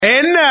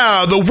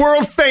now, the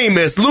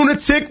world-famous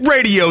Lunatic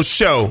Radio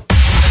Show.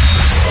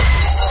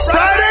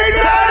 Friday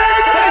night!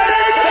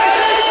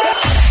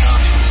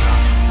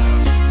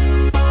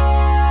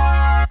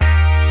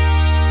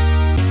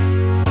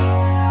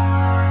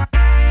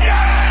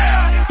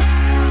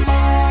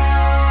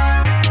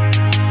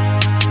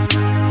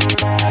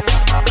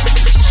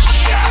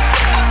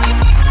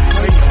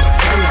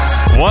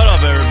 What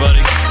up, everybody?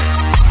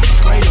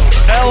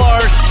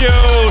 LR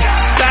Show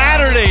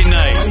Saturday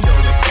night.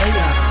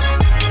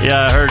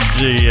 Yeah, I heard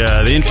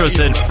the intro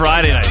said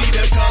Friday night,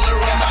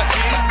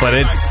 but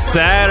it's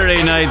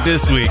Saturday night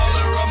this week.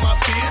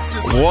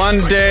 One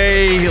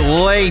day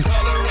late.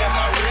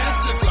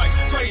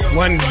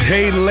 1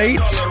 day late.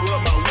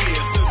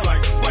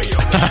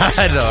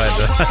 I know.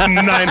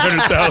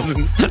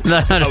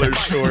 $900,000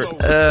 short.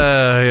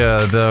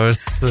 Yeah, that was.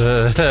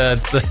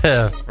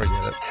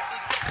 Forget it.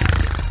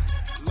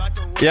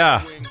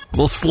 Yeah, a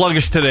little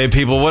sluggish today,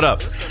 people. What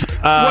up?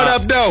 What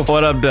up, Doe?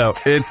 What up, Doe?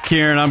 It's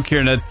Kieran. I'm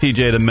Kieran. That's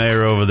TJ, the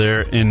mayor over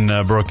there in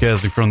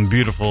broadcasting from the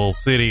beautiful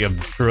city of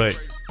Detroit.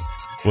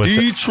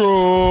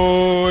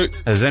 Detroit.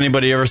 Has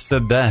anybody ever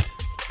said that?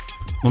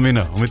 Let me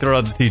know. Let me throw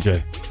out the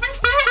TJ.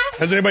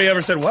 Has anybody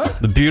ever said what?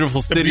 The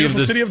beautiful city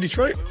city of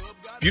Detroit?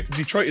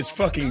 Detroit is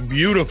fucking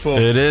beautiful.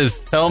 It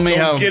is. Tell me Don't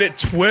how. get it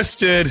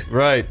twisted.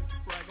 Right.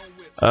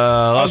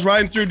 I was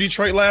riding through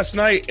Detroit last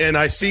night, and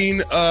I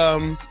seen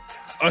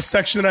a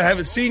section that I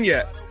haven't seen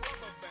yet.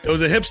 It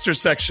was a hipster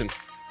section.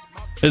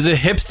 Is it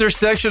hipster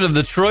section of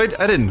Detroit?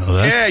 I didn't know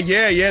that.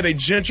 Yeah. They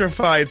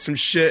gentrified some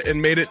shit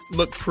and made it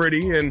look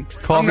pretty. And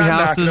Coffee I'm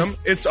not houses? knocking them.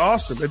 It's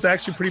awesome. It's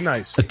actually pretty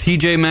nice. A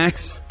TJ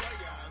Maxx?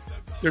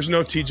 There's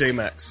no TJ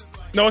Maxx.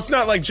 No, it's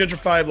not like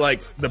gentrified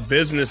like the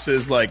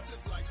businesses. Like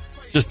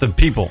Just the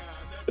people.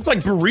 it's like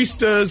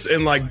baristas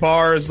and like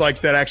bars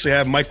like that actually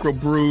have micro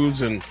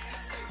brews and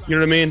you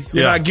know what I mean.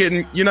 You're not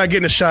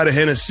getting a shot of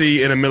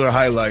Hennessy in a Miller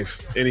High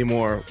Life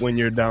anymore when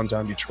you're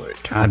downtown Detroit.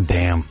 God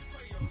damn.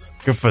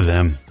 Good for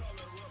them.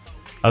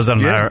 I was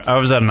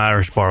at an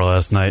Irish bar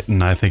last night,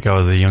 and I think I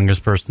was the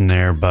youngest person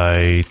there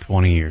by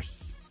 20 years.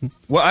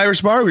 What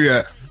Irish bar were you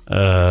at?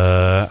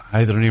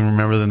 I don't even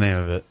remember the name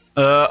of it.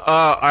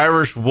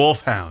 Irish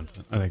Wolfhound.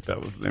 I think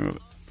that was the name of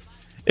it.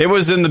 It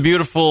was in the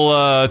beautiful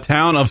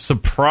town of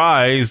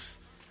Surprise,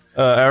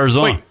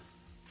 Arizona. Wait,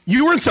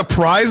 you were in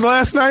Surprise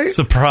last night?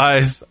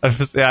 Surprise.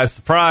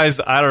 Surprise.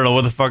 I don't know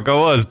what the fuck I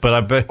was, but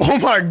I bet. Oh,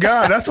 my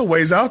God. That's a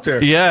ways out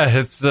there. Yeah,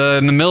 it's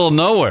in the middle of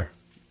nowhere.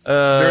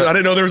 I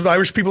didn't know there was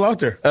Irish people out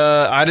there.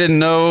 I didn't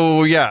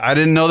know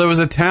there was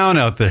a town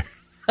out there.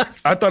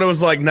 I thought it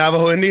was like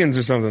Navajo Indians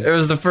or something. It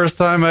was the first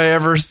time I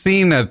ever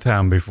seen that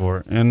town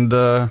before, and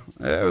it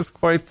was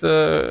quite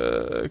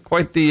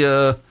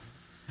the.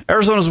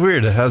 Arizona's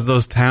weird. It has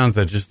those towns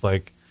that just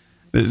like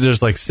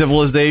there's like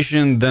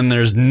civilization, then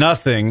there's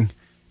nothing,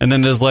 and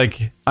then there's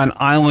like an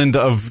island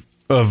of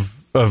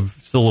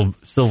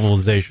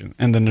civilization,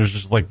 and then there's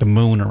just like the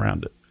moon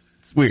around it.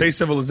 It's weird. Say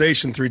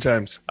civilization 3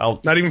 times.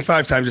 Not even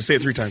 5 times. Just say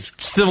it 3 times.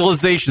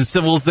 Civilization.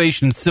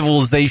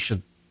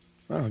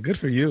 Oh, good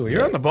for you.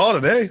 You're on the ball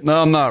today.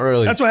 No, I'm not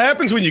really. That's what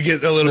happens when you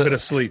get a little bit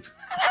of sleep.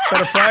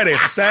 Instead of Friday,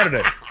 it's a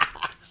Saturday.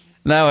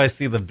 Now I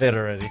see the bit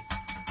already.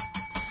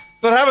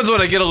 What happens when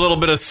I get a little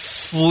bit of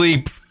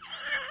sleep?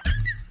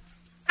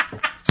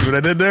 See what I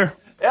did there?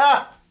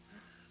 Yeah.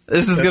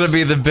 This is going to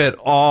be the bit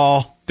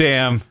all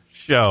damn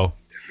show.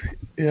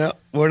 Yeah,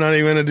 we're not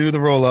even going to do the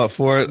rollout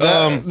for it.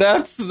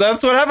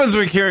 That's what happens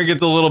when Kieran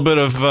gets a little bit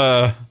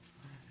of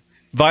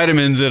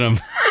vitamins in him.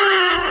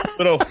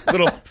 Little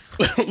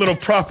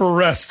proper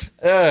rest.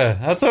 Yeah,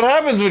 that's what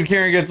happens when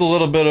Kieran gets a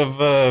little bit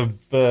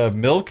of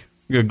milk.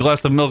 A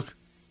glass of milk.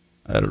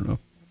 I don't know.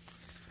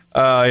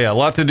 Yeah, a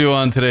lot to do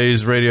on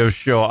today's radio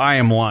show. I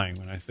am lying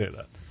when I say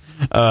that.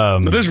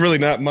 But there's really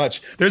not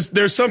much.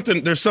 There's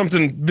something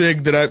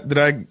big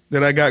that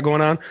I got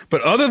going on.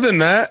 But other than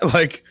that,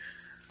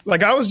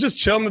 like I was just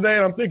chilling today,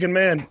 and I'm thinking,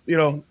 man,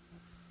 yeah,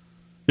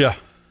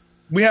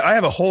 I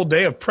have a whole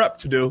day of prep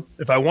to do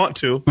if I want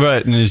to.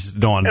 Right, and you just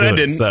don't want to do it.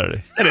 Didn't.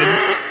 Saturday. I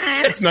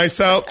didn't. It's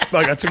nice out.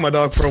 Like I took my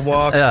dog for a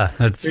walk. Yeah,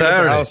 it's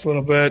Saturday. The house a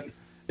little bit.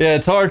 Yeah,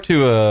 it's hard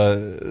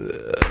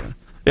to.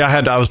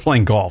 Yeah, I was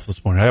playing golf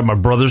this morning. I had my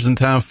brothers in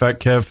town. Fat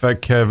Kev.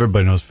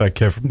 Everybody knows Fat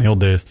Kev from the old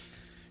days.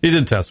 He's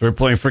in town. So we were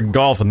playing freaking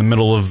golf in the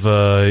middle of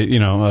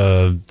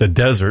the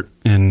desert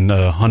in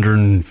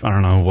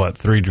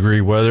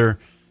 3-degree weather,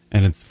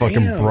 and it's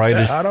fucking bright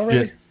as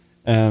shit.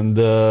 And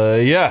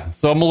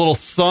so I'm a little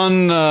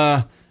sun.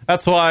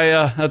 That's why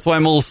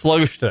I'm a little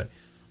sluggish today.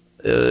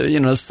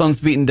 The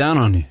sun's beating down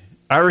on you.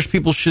 Irish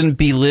people shouldn't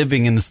be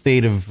living in the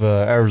state of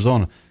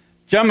Arizona.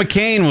 John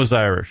McCain was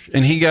Irish,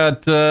 and he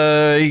got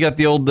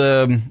the old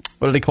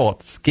what do they call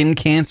it? Skin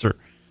cancer,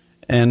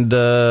 and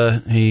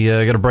he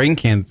got a brain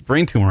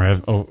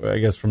tumor. I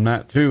guess from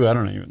that too. I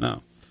don't even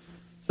know.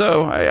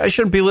 So I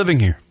shouldn't be living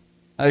here.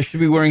 I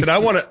should be wearing. I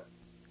want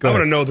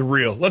to know the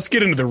real. Let's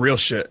get into the real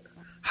shit.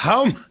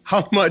 How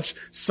much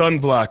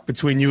sunblock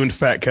between you and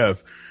Fat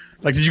Kev?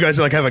 Like, did you guys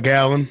have a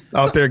gallon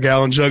out there,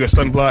 gallon jug of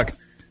sunblock?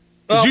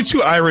 Because you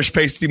two Irish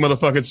pasty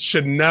motherfuckers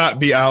should not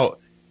be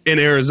out in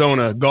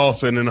Arizona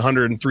golfing in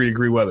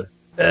 103-degree weather.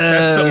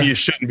 That's something you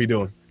shouldn't be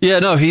doing. Yeah,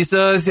 no, he's,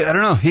 I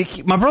don't know.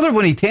 My brother,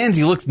 when he tans,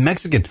 he looks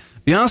Mexican. To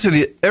be honest with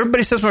you,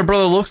 everybody says my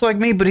brother looks like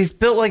me, but he's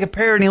built like a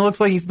pear and he looks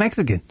like he's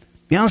Mexican.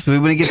 To be honest with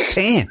you, when he gets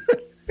tan,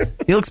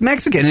 he looks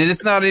Mexican, and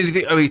it's not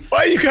anything. I mean,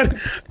 why you got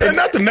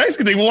not the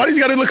Mexican thing? Why does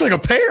he got to look like a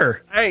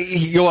pear?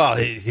 He got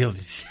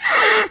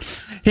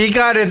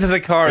into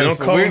the car. Don't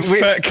call him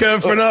Fat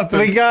Kev for nothing.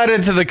 We got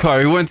into the car.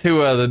 We went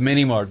to the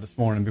mini mart this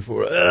morning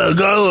before.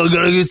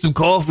 Gotta get some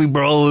coffee,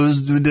 bro.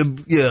 You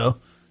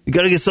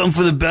gotta get something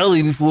for the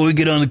belly before we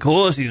get on the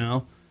course, you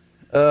know.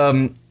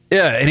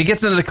 Yeah, and he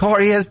gets into the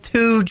car. He has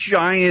two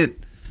giant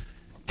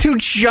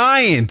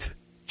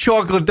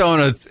chocolate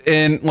donuts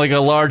and like a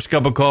large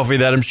cup of coffee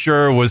that I'm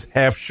sure was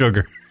half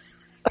sugar.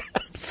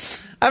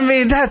 I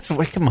mean,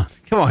 come on,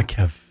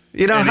 Kev.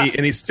 You know,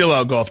 and he still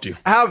outgolfed you.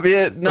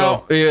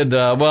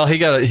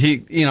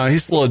 He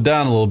slowed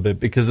down a little bit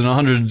because in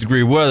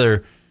 100-degree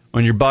weather,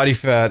 when your body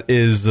fat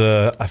is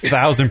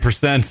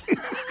 1,000%.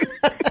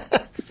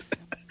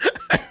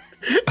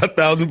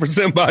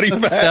 1,000% body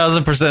fat.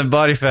 1,000%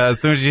 body fat. As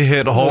soon as you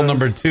hit hole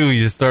number 2,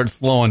 you start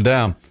slowing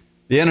down.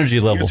 The energy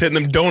level. He was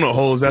hitting them donut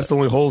holes. That's the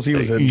only holes he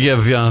was hitting. Yeah,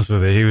 to be honest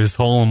with you, he was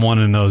holing one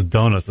in those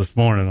donuts this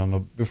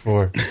morning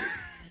before.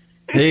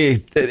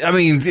 I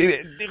don't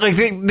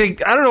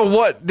know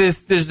what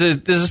there's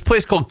this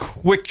place called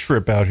Quick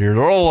Trip out here.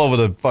 They're all over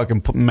the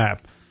fucking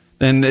map,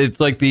 and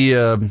it's like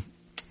the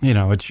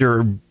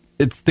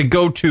it's the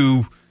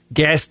go-to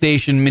gas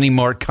station mini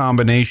mart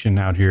combination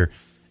out here,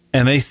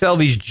 and they sell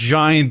these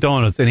giant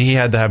donuts, and he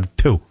had to have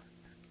 2.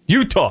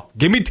 Utah,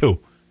 give me 2.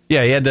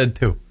 Yeah, he had to have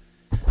 2.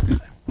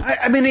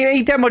 I mean, I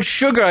ate that much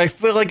sugar. I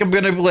feel like I'm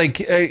gonna I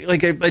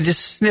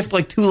just sniffed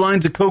like 2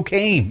 lines of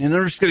cocaine, and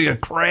I'm just gonna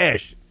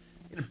crash.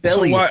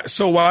 Belly.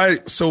 So why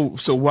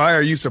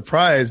are you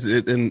surprised?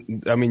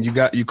 And I mean,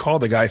 you call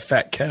the guy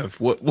Fat Kev.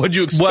 What'd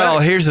you expect? Well,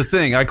 here's the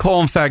thing. I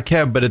call him Fat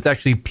Kev, but it's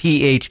actually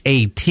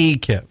PHAT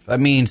Kev. That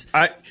means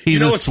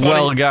he's a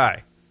swell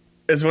guy.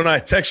 Is when I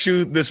text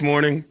you this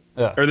morning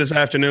or this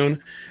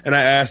afternoon, and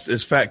I asked,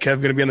 "Is Fat Kev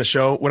going to be on the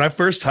show?" When I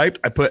first typed,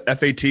 I put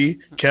FAT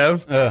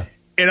Kev.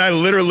 And I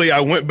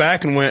went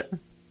back and went,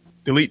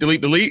 delete,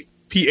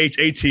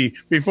 PHAT,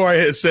 before I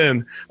hit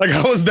send. Like,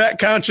 I was that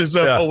conscious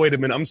of, oh, wait a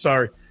minute, I'm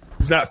sorry.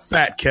 He's not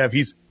Fat Kev,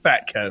 he's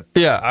Fat Kev.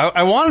 Yeah,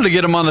 I wanted to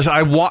get him on the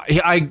show.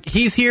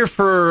 He's here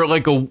for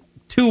like 2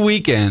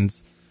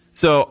 weekends,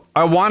 so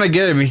I want to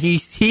get him.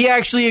 He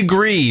actually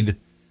agreed,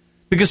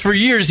 because for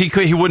years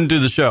he wouldn't do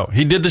the show.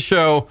 He did the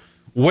show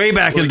way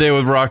back in the day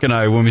with Rock and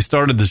I when we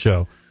started the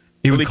show.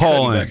 He would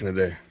call in. Back in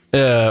the day.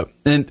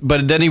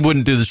 But then he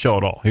wouldn't do the show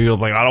at all. He was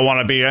like, I don't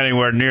want to be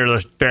anywhere near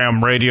this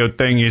damn radio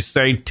thing. You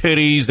say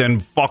titties and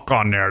fuck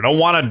on there. Don't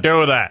want to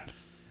do that.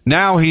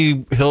 Now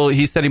he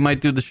said he might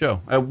do the show.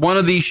 One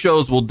of these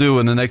shows we'll do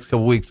in the next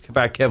couple weeks.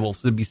 Fat Kev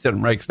will be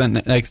sitting right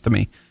next to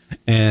me,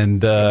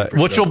 and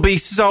which will be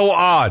so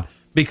odd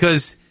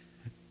because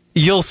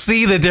you'll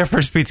see the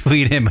difference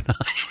between him and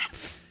I.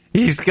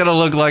 He's gonna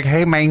look like,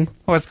 hey man,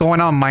 what's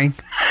going on, man?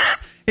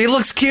 He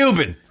looks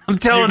Cuban. I'm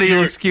telling you, he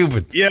looks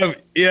Cuban. Yeah,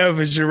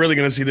 but you're really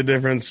going to see the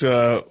difference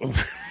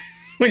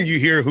when you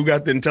hear who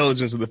got the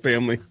intelligence of the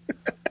family.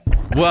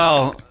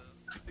 Well,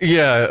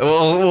 yeah.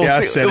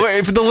 We'll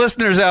see. For the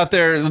listeners out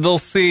there, they'll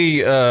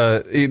see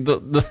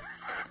they'll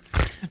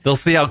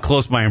see how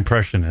close my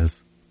impression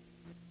is.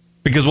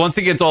 Because once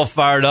he gets all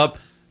fired up,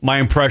 my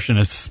impression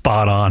is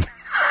spot on.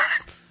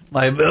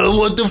 Like,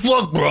 what the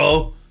fuck,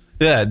 bro?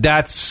 Yeah,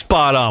 that's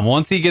spot on.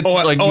 Once he gets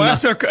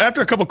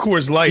after a couple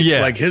Coors Lights,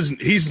 like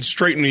he's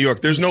straight in New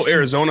York. There's no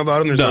Arizona about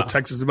him. There's no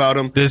Texas about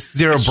him. There's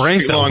zero brain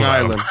cells. Long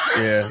Island.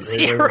 Yeah,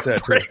 zero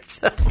brain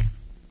cells.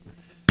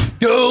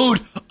 Dude,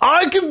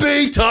 I can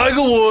beat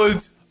Tiger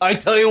Woods. I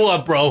tell you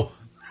what, bro.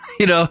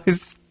 I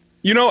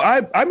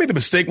made the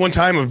mistake one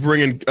time of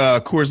bringing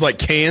Coors Light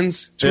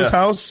cans to his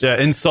house. Yeah,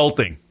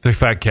 insulting the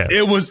Fat Cat.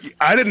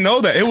 I didn't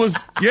know that. It was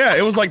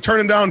like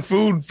turning down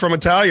food from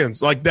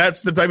Italians. Like,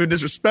 that's the type of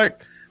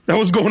disrespect that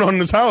was going on in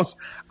his house.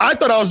 I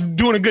thought I was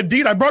doing a good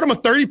deed. I brought him a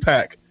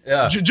 30-pack.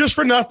 Yeah. Just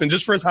for nothing,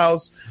 just for his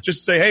house.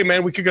 Just to say, hey,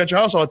 man, we could go at your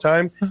house all the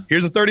time.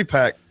 Here's a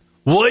 30-pack.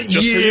 What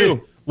year?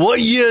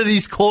 What year are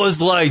these Coors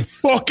Lights?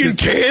 Fucking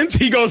cans?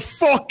 He goes,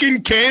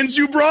 fucking cans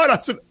you brought? I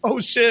said, oh,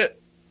 shit.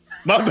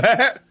 My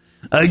bad.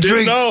 I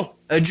drink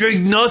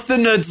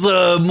nothing that's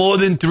more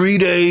than 3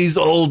 days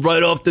old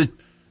right off the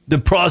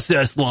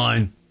process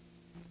line.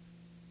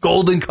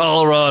 Golden,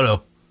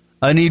 Colorado.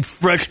 I need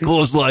fresh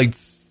Coors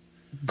Lights.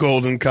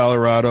 Golden,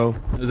 Colorado.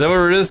 Is that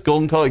what it is?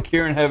 Golden, Colorado.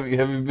 Kieran, have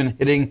you been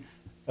hitting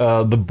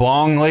the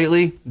bong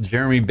lately?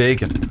 Jeremy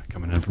Bacon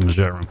coming in from the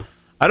chat room.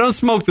 I don't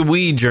smoke the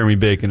weed, Jeremy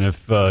Bacon,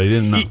 if you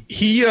didn't know.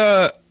 He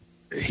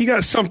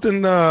got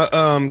something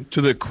to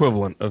the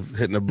equivalent of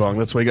hitting a bong.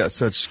 That's why he got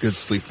such good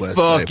sleep last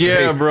night. Fuck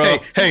yeah, bro.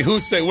 Hey,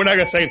 who's saying? We're not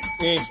going to say,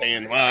 we ain't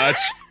saying much.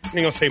 We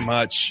ain't going to say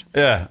much.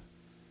 Yeah.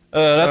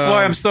 That's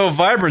why I'm so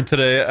vibrant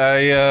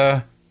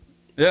today.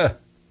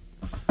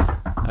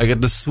 I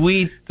get the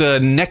sweet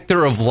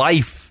nectar of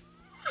life.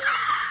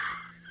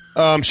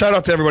 Shout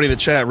out to everybody in the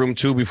chat room,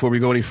 too, before we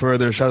go any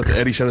further. Shout out to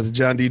Eddie. Shout out to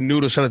John D.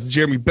 Noodle. Shout out to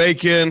Jeremy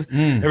Bacon.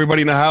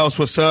 Everybody in the house,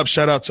 what's up?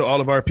 Shout out to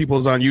all of our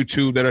peoples on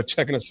YouTube that are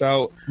checking us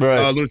out. Right.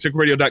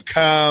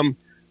 LunaticRadio.com.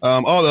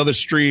 All the other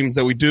streams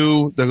that we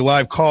do. The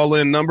live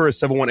call-in number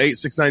is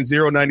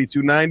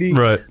 718-690-9290.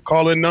 Right.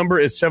 Call-in number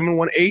is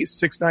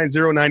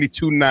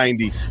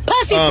 718-690-9290.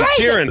 Pussy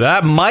Kieran.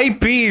 That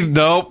might be,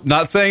 nope,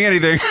 not saying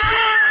anything.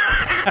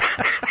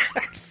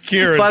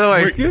 Kieran, by the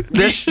way,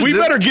 we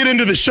better get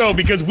into the show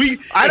because we're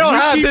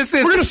gonna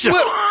slip.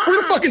 We're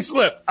gonna fucking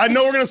slip. I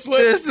know we're gonna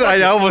slip.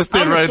 I almost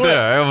did right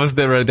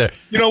there.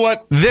 You know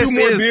what? Two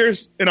more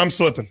beers and I'm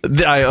slipping.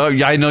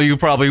 I know you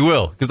probably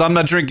will because I'm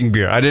not drinking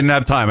beer. I didn't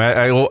have time.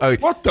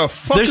 What the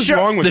fuck is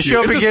wrong with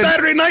you? It's a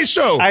Saturday night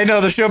show. I know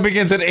the show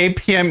begins at 8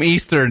 p.m.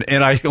 Eastern,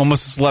 and I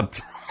almost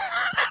slept.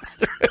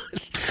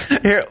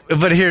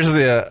 Here's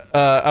the.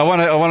 I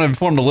want to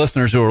inform the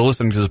listeners who are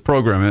listening to this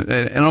program,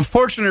 and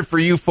unfortunate for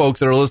you folks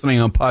that are listening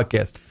on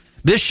podcast,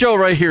 this show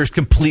right here is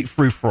complete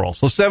free for all.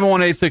 So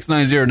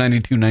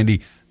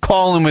 718-690-9290.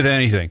 Call in with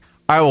anything.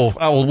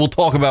 We'll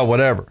talk about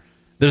whatever.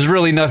 There's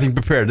really nothing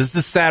prepared. This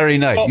is Saturday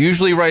night.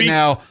 Usually, right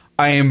now,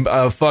 I am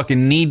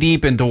fucking knee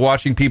deep into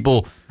watching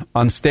people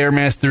on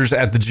Stairmasters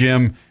at the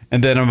gym,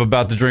 and then I'm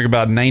about to drink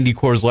about 90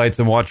 Coors Lights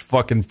and watch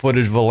fucking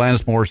footage of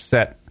Alanis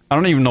Morissette. I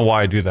don't even know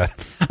why I do that.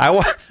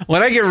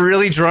 When I get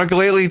really drunk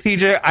lately,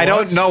 TJ, I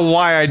don't know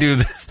why I do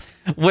this.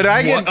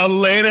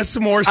 Alanis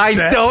Morissette?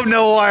 I don't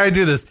know why I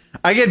do this.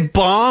 I get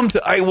bombed.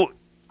 I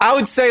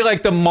would say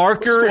like the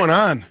marker. What's going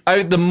on?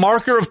 The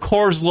marker of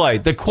Coors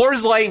Light. The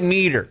Coors Light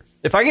meter.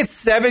 If I get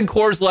 7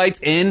 Coors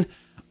Lights in,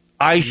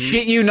 I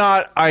shit you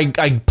not,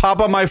 I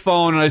pop on my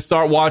phone and I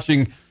start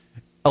watching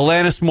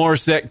Alanis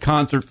Morissette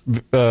concert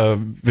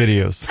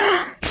videos.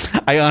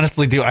 I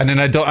honestly do.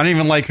 And I don't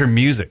even like her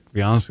music, to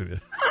be honest with you.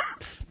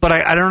 But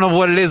I don't know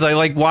what it is. I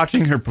like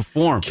watching her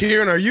perform.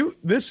 Kieran,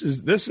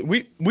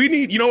 we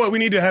need, you know what? We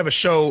need to have a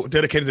show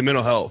dedicated to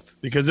mental health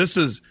because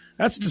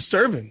that's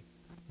disturbing.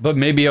 But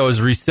maybe I was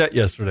reset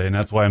yesterday and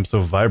that's why I'm so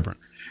vibrant.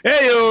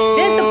 Hey-yo!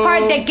 This is the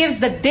part that gives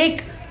the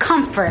dick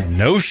comfort.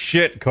 No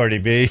shit, Cardi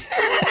B.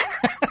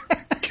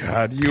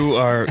 God,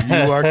 you're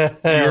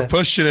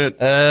pushing it.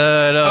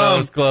 No, it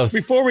was close.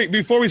 Before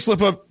we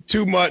slip up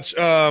too much,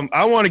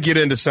 I want to get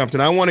into something.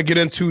 I want to get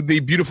into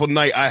the beautiful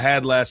night I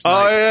had last night.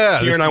 Oh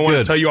yeah, here and I want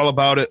to tell you all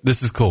about it.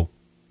 This is cool.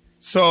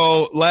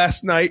 So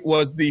last night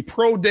was the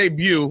pro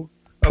debut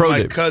of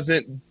my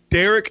cousin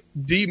Derek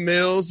D.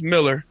 Mills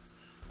Miller.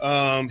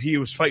 He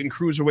was fighting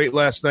cruiserweight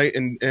last night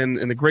in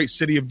the great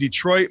city of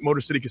Detroit,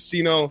 Motor City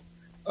Casino.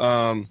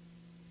 I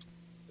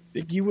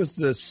think he was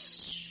the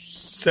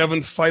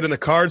 7th fight in the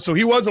card, so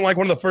he wasn't like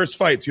one of the first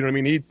fights. You know what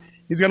I mean?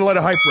 He's got a lot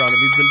of hype around him.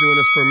 He's been doing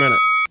this for a minute.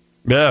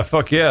 Yeah,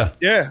 fuck yeah.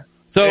 Yeah.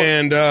 So,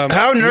 and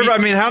how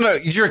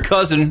nervous? You're a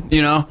cousin,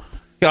 you know.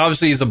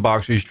 Obviously, he's a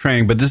boxer. He's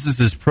training, but this is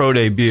his pro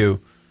debut.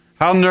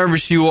 How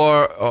nervous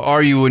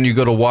are you when you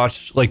go to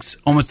watch like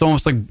almost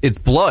like it's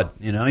blood?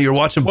 You know, you're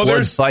watching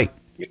blood fight.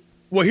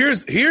 Well,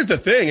 here's the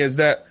thing: is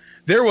that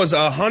there was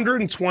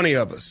 120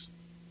 of us,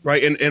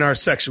 right, in our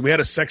section. We had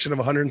a section of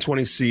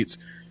 120 seats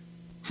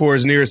for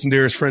his nearest and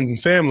dearest friends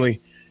and family,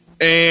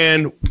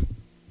 and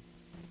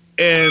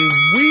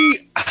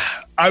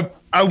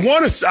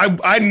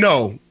I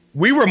know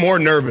we were more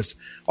nervous.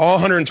 All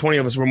 120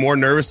 of us were more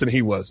nervous than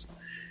he was.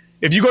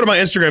 If you go to my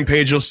Instagram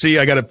page, you'll see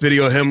I got a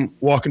video of him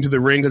walking to the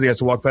ring because he has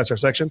to walk past our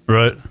section.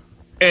 Right.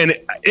 And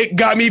it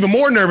got me even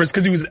more nervous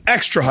because he was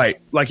extra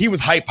hype. Like, he was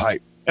hype.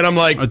 And I'm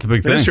like, that's a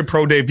big thing. This is your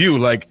pro debut.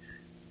 Like,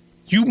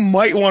 you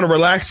might want to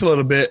relax a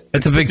little bit.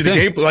 That's a big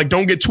thing. Like,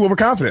 don't get too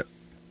overconfident.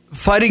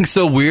 Fighting's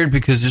so weird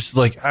because just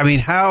like, I mean,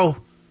 how,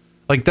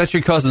 like, that's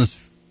your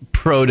cousin's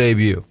pro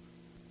debut.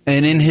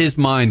 And in his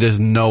mind,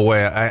 there's no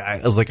way.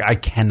 I was like, I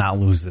cannot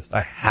lose this.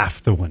 I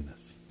have to win this.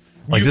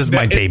 Like, this is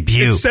my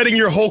debut. It's setting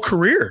your whole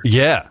career.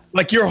 Yeah.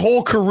 Like, your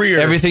whole career.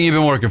 Everything you've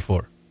been working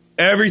for.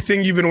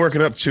 Everything you've been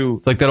working up to.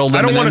 It's like that old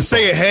I don't want to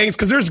say it hangs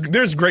because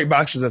there's great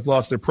boxers that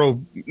lost their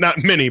pro.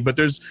 Not many, but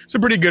there's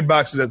some pretty good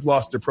boxers that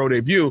lost their pro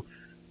debut.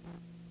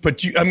 But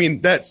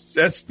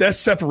that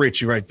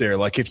separates you right there.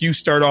 Like, if you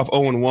start off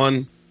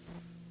 0-1,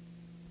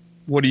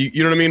 what do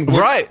you know what I mean?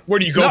 Right. Where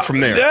do you go from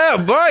there?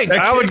 Yeah, right.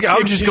 I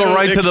would just go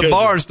right to the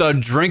bar and start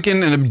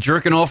drinking and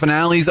jerking off in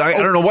alleys. I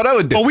don't know what I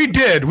would do. Oh, we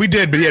did, but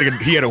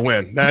he had to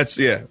win. That's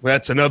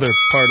another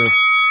part of.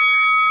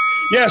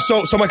 Yeah,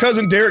 so my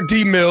cousin Derek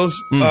D.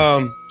 Mills,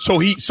 so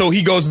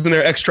he goes in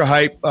there extra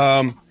hype.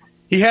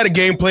 He had a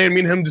game plan.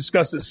 Me and him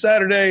discussed it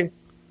Saturday.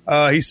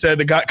 He said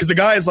the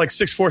guy is like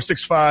 6'4",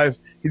 6'5".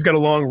 He's got a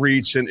long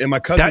reach, and my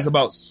cousin's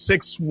about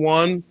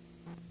 6'1".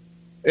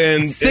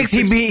 And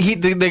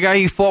the guy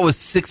he fought was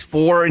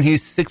 6'4", and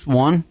he's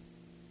 6'1".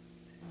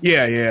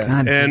 Yeah.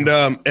 God,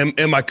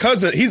 and my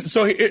cousin,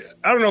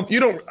 I don't know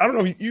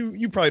if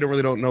you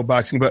probably don't know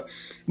boxing, but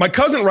my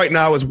cousin right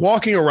now is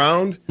walking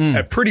around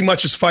at pretty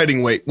much his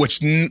fighting weight,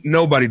 which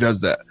nobody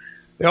does that.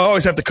 They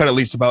always have to cut at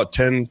least about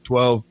 10,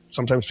 12,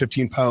 sometimes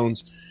 15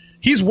 pounds.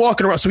 he's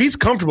walking around. So he's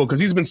comfortable because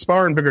he's been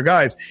sparring bigger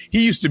guys.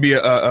 He used to be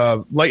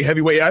a light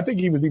heavyweight. I think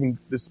he was even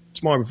this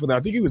smaller before that. I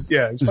think he was,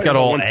 he's got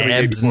all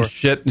abs and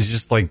shit. He's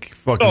just like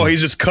fucking. Oh,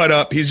 he's just cut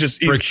up. He's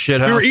brick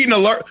shit house. We were eating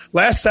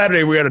last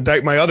Saturday. We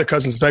had my other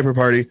cousin's diaper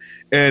party,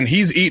 and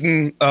he's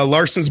eating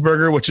Larson's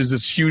burger, which is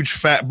this huge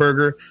fat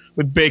burger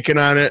with bacon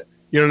on it.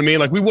 You know what I mean?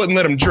 Like, we wouldn't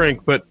let him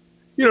drink, but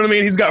you know what I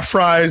mean? He's got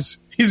fries.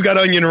 He's got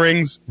onion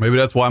rings. Maybe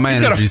that's why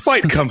he's got a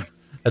fight coming.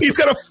 He's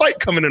got a fight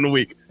coming in a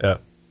week. Yeah.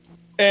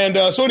 And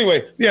so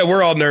anyway,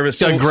 we're all nervous.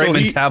 He's got great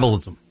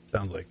metabolism,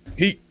 sounds like.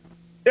 He's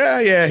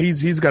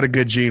got a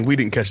good gene. We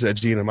didn't catch that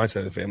gene on my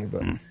side of the family,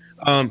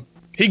 but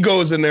he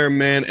goes in there,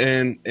 man,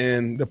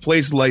 and the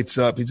place lights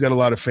up. He's got a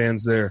lot of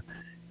fans there,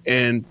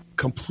 and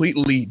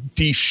completely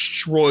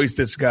destroys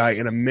this guy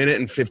in 1 minute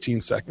and 15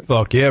 seconds.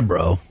 Fuck yeah,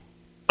 bro.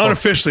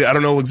 Unofficially, I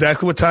don't know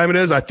exactly what time it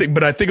is. I think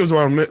it was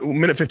around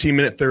minute 15,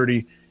 minute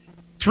 30.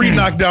 3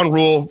 knockdown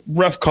rule.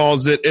 Ref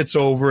calls it. It's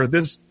over.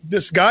 This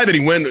guy that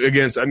he went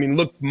against, I mean,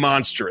 looked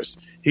monstrous.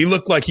 He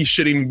looked like he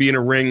shouldn't even be in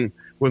a ring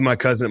with my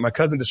cousin. My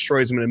cousin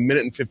destroys him in 1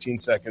 minute and 15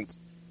 seconds.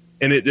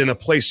 And the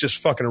place just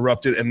fucking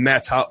erupted. And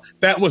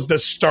that was the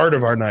start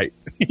of our night.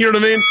 You know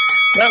what I mean?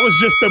 That was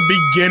just the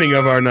beginning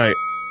of our night.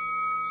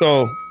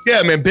 So,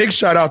 yeah, man, big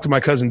shout out to my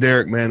cousin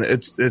Derek, man.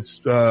 It's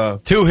 2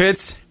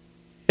 hits.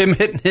 Him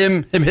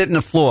hitting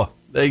the floor.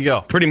 There you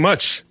go. Pretty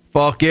much.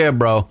 Fuck yeah,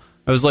 bro.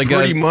 It was like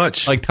pretty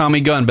much like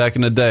Tommy Gunn back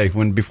in the day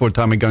before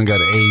Tommy Gunn got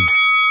AIDS.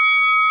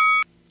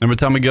 Remember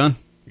Tommy Gunn?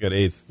 He got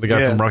AIDS. The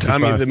guy from Rocky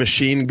Tommy 5. the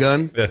Machine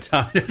Gun. Yeah,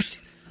 Tommy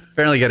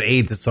apparently got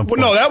AIDS at some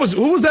point. Well, no,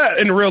 who was that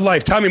in real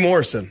life? Tommy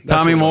Morrison.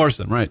 Tommy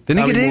Morrison, right?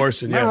 Didn't he get AIDS?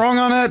 Morrison, Am I wrong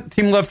on that?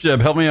 Team Left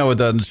Jab, help me out with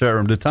that in the chat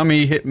room. Did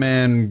Tommy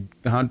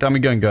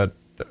Gunn got?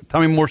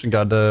 Tommy Morrison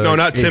got no,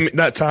 not AIDS.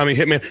 Not Tommy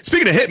Hitman.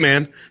 Speaking of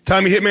Hitman,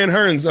 Tommy Hitman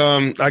Hearns.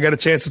 I got a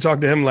chance to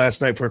talk to him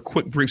last night for a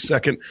quick, brief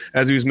second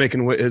as he was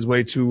making his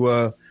way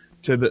to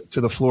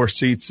the floor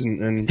seats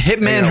and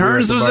Hitman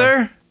Hearns was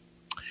there.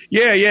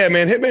 Yeah,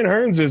 man. Hitman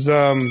Hearns is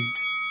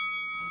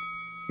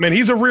man.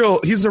 He's a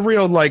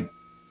real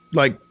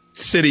like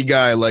city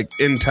guy, like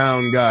in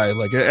town guy.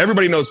 Like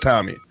everybody knows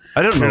Tommy.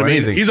 I don't know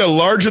anything. He's a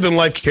larger than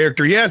life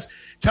character. Yes,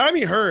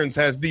 Tommy Hearns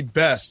has the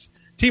best.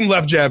 Team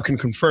Left Jab can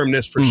confirm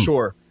this for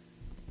sure.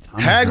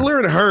 Hagler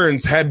and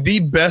Hearns had the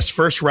best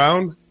first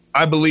round,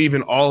 I believe,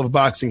 in all of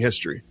boxing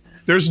history.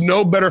 There's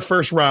no better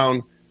first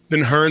round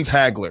than Hearns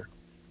Hagler.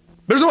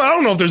 I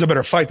don't know if there's a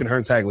better fight than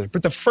Hearns Hagler,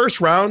 but the first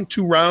round,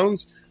 2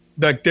 rounds,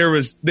 like there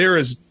is,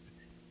 it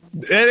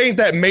ain't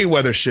that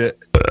Mayweather shit.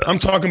 I'm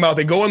talking about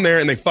they go in there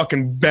and they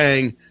fucking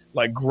bang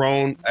like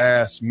grown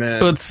ass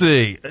men. Let's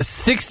see.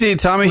 60,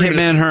 Tommy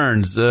Hitman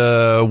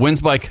Hearns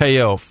wins by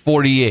KO,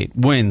 48,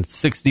 wins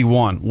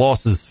 61,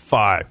 losses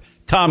 5.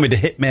 Tommy the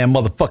Hitman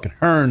motherfucking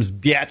Hearns,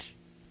 biatch.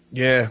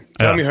 Yeah,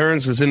 Tommy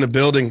Hearns was in the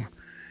building.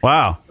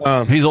 Wow.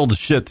 He's old as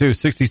shit too,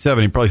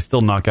 67. He'd probably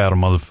still knock out a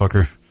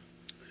motherfucker.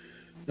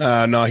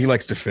 No, he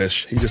likes to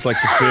fish. He just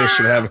likes to fish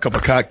and have a couple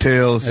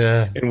cocktails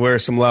and wear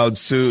some loud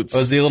suits.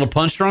 Was he a little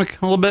punch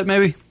drunk a little bit,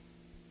 maybe?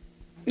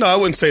 No, I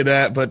wouldn't say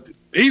that, but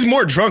he's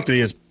more drunk than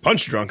he is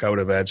punch drunk, I would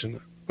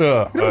imagine. He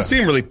doesn't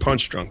seem really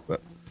punch drunk,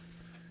 but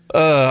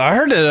I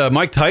heard that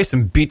Mike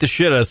Tyson beat the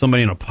shit out of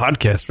somebody in a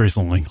podcast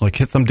recently. Like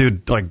hit some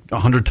dude like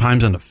 100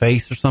 times in the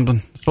face or something.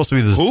 It's supposed to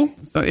be this. Who?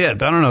 So, yeah, I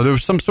don't know. There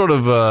was some sort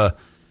of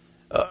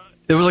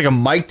there was like a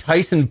Mike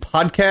Tyson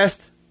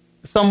podcast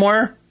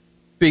somewhere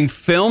being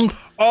filmed.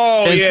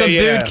 Oh, and some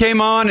dude came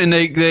on and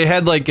they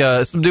had like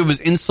some dude was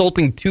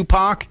insulting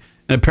Tupac,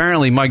 and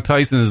apparently Mike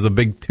Tyson is a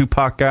big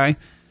Tupac guy.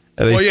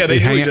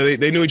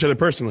 They knew each other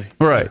personally.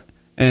 Right.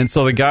 And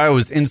so the guy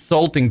was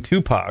insulting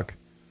Tupac,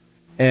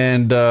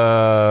 and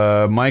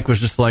Mike was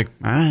just like,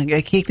 I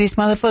gotta kick this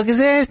motherfucker's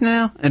ass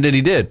now. And then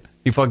he did.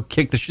 He fucking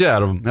kicked the shit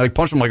out of him. He like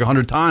punched him like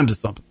 100 times or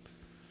something.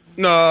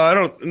 No, I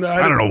don't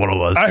know what it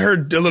was. I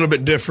heard a little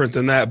bit different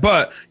than that.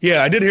 But,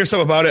 yeah, I did hear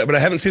something about it, but I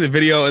haven't seen the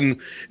video, and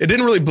it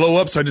didn't really blow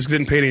up, so I just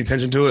didn't pay any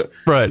attention to it.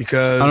 Right.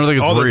 Because I don't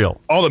think it's real.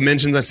 All the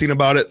mentions I've seen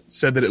about it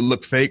said that it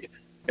looked fake,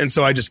 and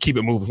so I just keep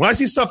it moving. When I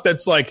see stuff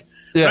that's like,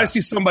 when I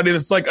see somebody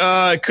that's like,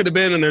 it could have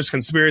been, and there's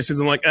conspiracies,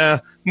 I'm like,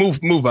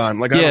 move on.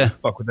 Like, I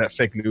don't fuck with that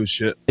fake news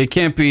shit. It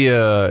can't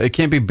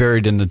be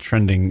buried in the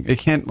trending. It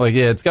can't, like,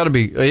 it's got to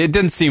be, it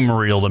didn't seem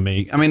real to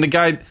me. I mean,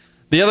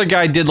 the other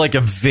guy did like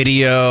a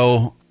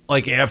video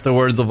like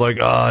afterwards of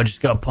like, I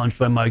just got punched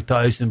by Mike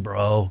Tyson,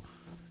 bro.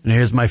 And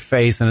here's my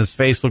face. And his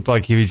face looked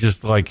like he was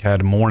just like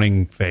had a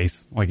morning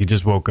face. Like he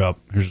just woke up.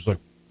 He was just like,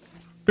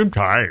 I'm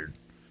tired.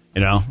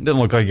 You know? It didn't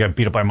look like he got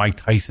beat up by Mike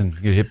Tyson.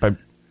 He got hit by...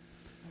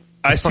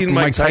 I seen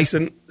Mike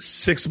Tyson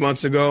 6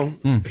 months ago.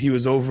 He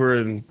was over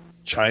in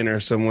China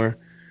or somewhere.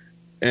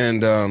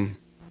 And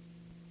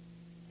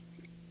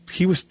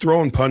he was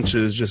throwing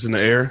punches just in the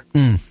air.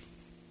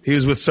 He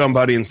was with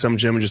somebody in some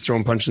gym and just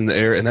throwing punches in the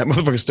air. And that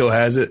motherfucker still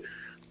has it.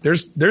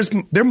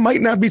 There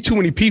might not be too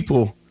many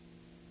people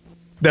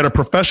that are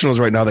professionals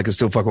right now that can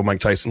still fuck with Mike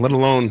Tyson, let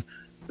alone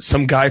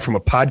some guy from a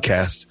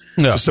podcast.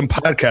 Yeah. Just some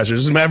podcasters,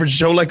 just an average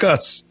Joe like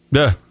us.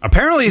 Yeah.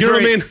 Apparently he's you know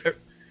what I mean?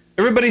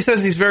 Everybody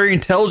says he's very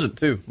intelligent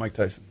too, Mike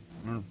Tyson.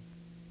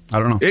 I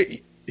don't know.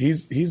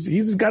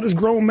 He's got his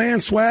grown man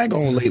swag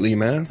on lately,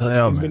 man.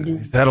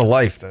 He's had a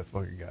life, that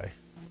fucking guy.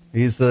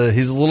 He's a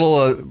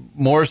little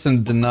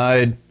Morrison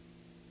denied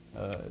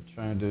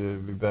trying to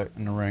be back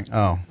in the ring.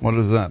 Oh, what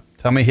is that?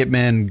 Tommy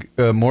Hitman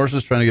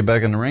Morrison's trying to get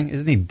back in the ring.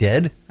 Isn't he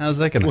dead? How's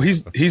that going to? Well,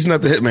 he's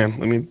not the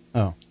Hitman. I mean,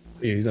 yeah,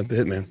 he's not the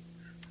Hitman.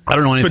 I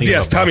don't know anything. But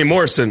yes, Tommy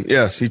Morrison.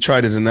 Yes, he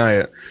tried to deny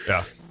it.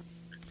 Yeah.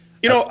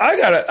 You know, I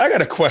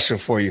got a question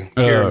for you,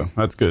 Kieran.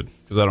 That's good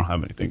because I don't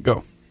have anything.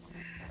 Go.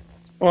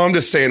 Well, I'm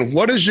just saying,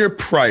 what is your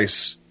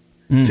price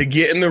to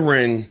get in the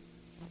ring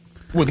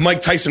with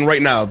Mike Tyson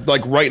right now?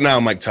 Like right now,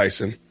 Mike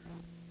Tyson,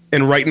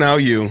 and right now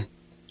you.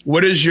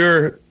 What is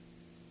your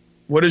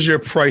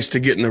price to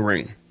get in the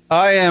ring?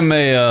 I am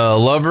a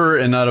lover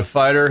and not a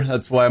fighter.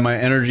 That's why my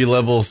energy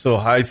level is so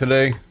high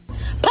today.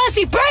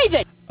 Pussy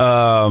breathing.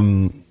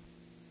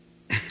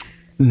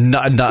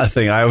 Not a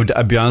thing.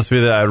 I'd be honest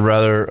with you. I'd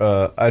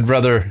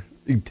rather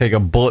take a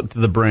bullet to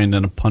the brain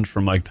than a punch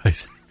from Mike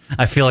Tyson.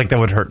 I feel like that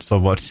would hurt so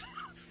much.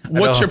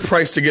 What's your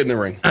price to get in the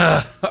ring?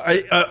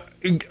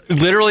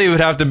 Literally, it would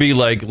have to be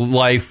like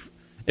life.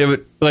 It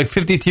would like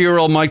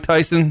 52-year-old Mike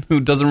Tyson who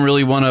doesn't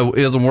really want to.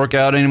 He doesn't work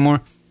out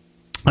anymore.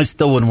 I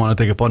still wouldn't want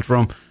to take a punch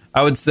from him.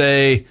 I would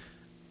say,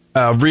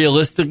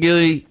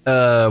 realistically,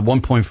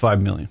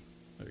 $1.5 million.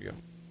 There you go.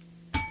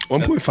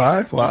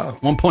 1.5? Wow.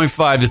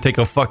 1.5 to take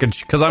a fucking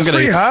because I'm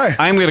pretty high.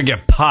 I'm gonna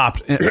get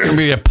popped. I'm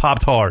gonna get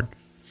popped hard.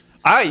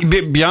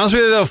 Be honest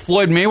with you though,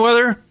 Floyd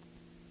Mayweather.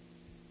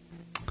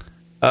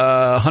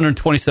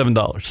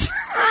 $127.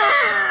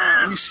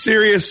 Are you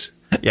serious?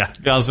 Yeah,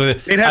 to be honest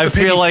with you. They'd have to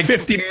pay like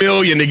 $50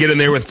 million to get in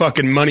there with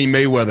fucking Money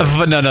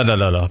Mayweather.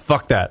 No.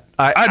 Fuck that.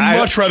 I'd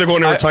much rather go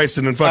in there with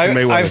Tyson than fucking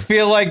Mayweather. I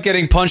feel like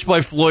getting punched by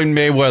Floyd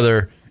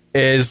Mayweather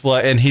is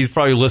like, and he's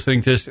probably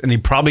listening to this, and he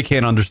probably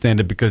can't understand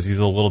it because he's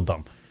a little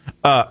dumb.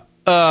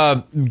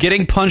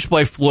 Getting punched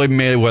by Floyd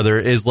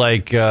Mayweather is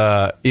like,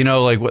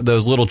 like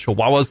those little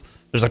chihuahuas.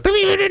 There's like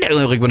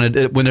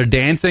when they're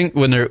dancing,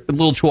 when they're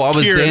little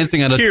chihuahuas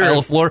dancing on a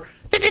tile floor.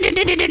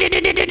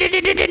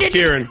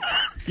 Kieran,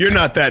 you're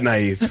not that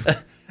naive.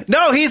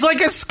 No, he's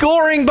like a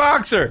scoring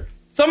boxer.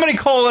 Somebody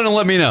call in and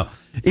let me know.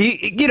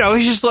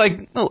 He's just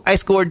like, oh, I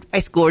scored.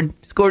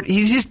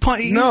 He's just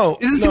punching. No,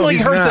 it doesn't seem like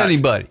he hurts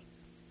anybody.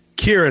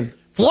 Kieran,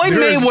 Floyd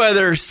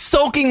Mayweather,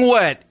 soaking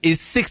wet,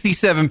 is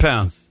 67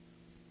 pounds.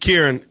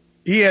 Kieran,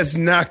 he has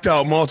knocked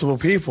out multiple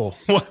people.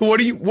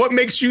 What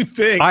makes you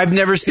think? I've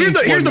never seen.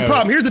 Here's the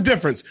problem. Here's the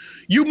difference.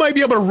 You might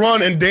be able to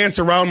run and dance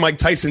around Mike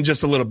Tyson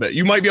just a little bit.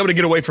 You might be able to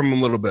get away from him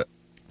a little bit.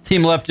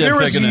 Team left.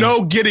 There's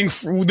no getting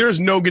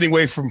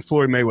away from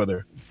Floyd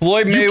Mayweather.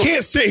 You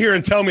can't sit here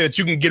and tell me that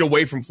you can get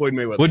away from Floyd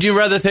Mayweather. Would you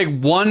rather take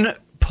one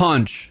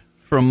punch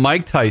from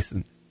Mike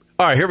Tyson?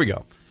 All right, here we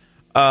go.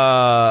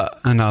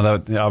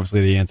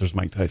 Obviously the answer is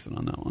Mike Tyson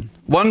on that one.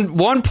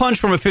 One punch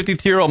from a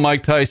 52-year-old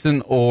Mike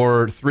Tyson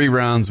or 3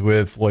 rounds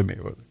with Floyd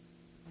Mayweather?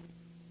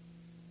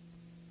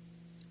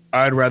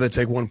 I'd rather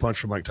take one punch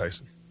from Mike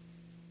Tyson.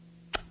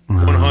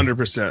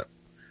 100%.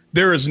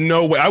 There is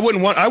no way. I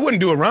wouldn't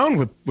do a round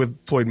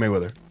with Floyd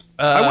Mayweather.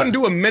 I wouldn't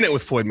do a minute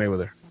with Floyd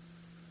Mayweather.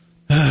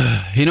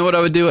 You know what I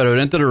would do? I would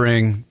enter the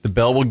ring. The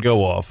bell would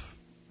go off,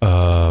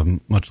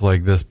 much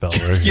like this bell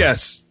right here.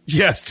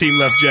 Yes, team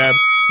left jab.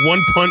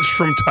 One punch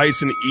from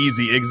Tyson,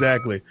 easy,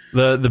 exactly.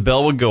 The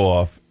bell would go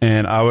off,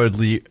 and I would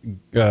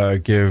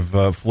give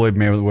Floyd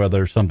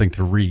Mayweather something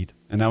to read,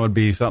 and that would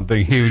be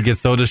something he would get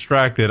so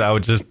distracted, I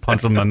would just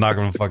punch him and knock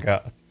him the fuck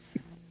out.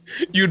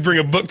 You'd bring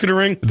a book to the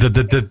ring?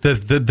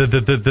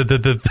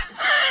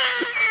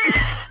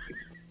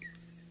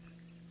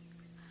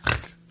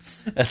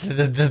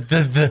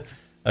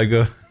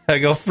 I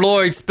go,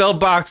 Floyd, spell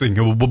boxing.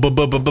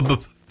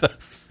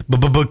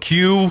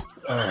 Q.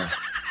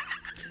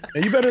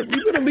 You better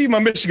leave my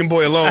Michigan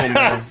boy alone,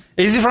 man.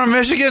 Is he from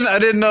Michigan? I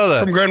didn't know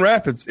that. From Grand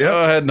Rapids. Yeah,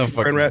 I had no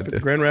fucking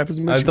Grand Rapids,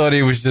 Michigan. I thought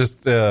he was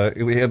just. I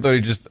thought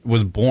he just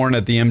was born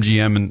at the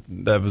MGM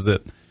and that was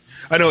it.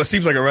 I know it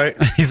seems like it, right?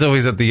 He's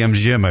always at the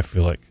MGM. I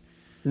feel like.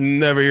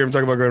 Never hear him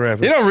talk about Grand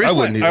Rapids.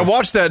 Recently I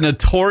watched that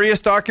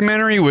Notorious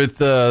documentary with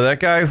that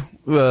guy.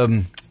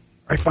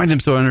 I find him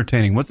so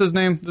entertaining. What's his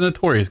name? The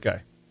Notorious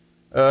guy,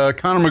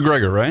 Conor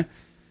McGregor, right?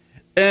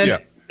 And. Yeah.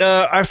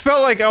 I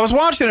felt like I was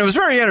watching it. It was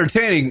very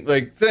entertaining,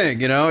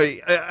 thing.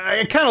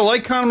 I kind of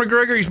like Conor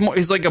McGregor.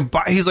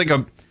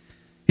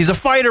 He's a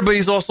fighter, but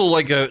he's also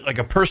like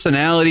a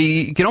personality.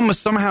 You can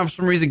almost somehow, for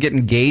some reason, get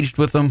engaged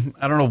with him.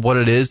 I don't know what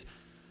it is,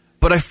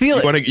 but I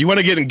feel you want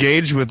to get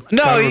engaged with.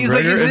 No, Conor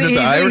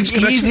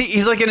McGregor?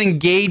 He's like an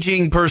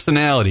engaging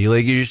personality.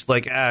 Like you're just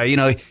like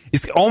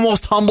he's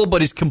almost humble,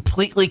 but he's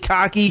completely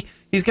cocky.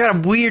 He's got a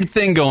weird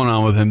thing going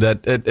on with him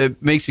that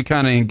it makes you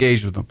kind of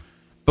engaged with him.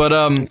 But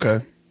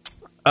okay.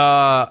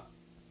 I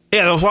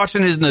was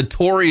watching his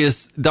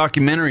Notorious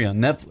documentary on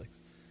Netflix,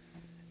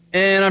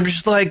 and I'm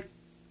just like,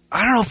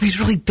 I don't know if he's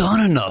really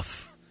done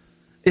enough.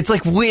 It's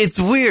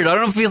weird. I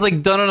don't know if he's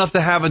done enough to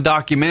have a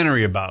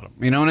documentary about him.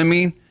 You know what I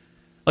mean?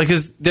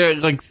 Because they're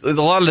a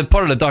lot of the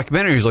part of the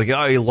documentary is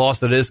he lost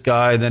to this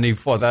guy, then he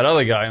fought that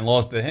other guy and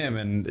lost to him,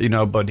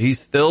 and but he's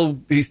still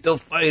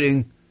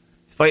fighting.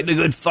 He's fighting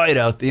a good fight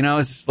out there. You know,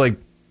 it's just like,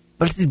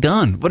 what has he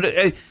done? But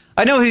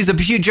I know he's a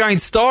huge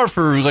giant star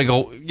for like a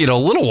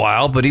little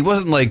while, but he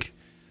wasn't like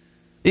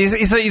he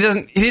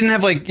didn't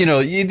have like you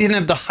didn't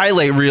have the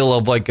highlight reel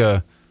of like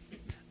a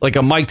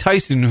Mike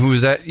Tyson who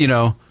was at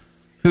who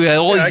had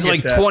all these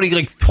like 20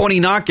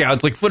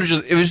 knockouts, like footage.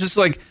 It was just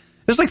like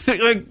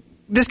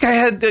this guy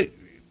had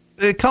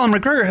Conor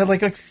McGregor had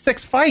like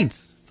 6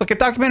 fights. It's like a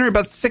documentary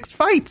about 6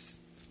 fights.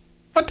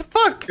 What the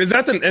fuck? Is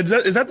that the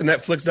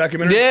Netflix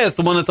documentary? Yeah, it's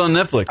the one that's on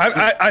Netflix.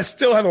 I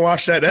still haven't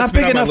watched that. That's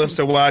been on my list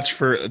to watch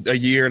for a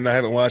year, and I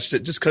haven't watched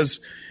it just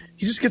because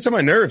he just gets on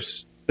my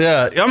nerves.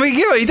 Yeah, I mean,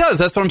 he does.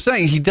 That's what I'm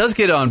saying. He does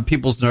get on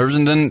people's nerves,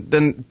 and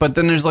then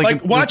there's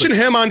like watching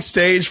him on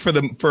stage for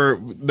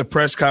the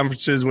press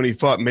conferences when he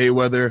fought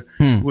Mayweather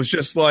was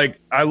just like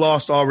I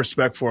lost all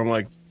respect for him.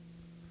 Like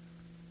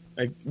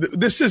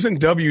this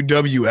isn't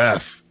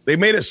WWF. They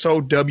made it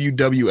so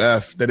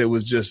WWF that it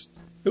was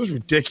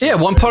ridiculous.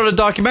 Yeah, one part of the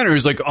documentary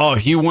is like, oh,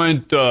 he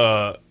went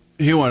all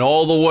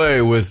the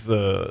way with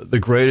the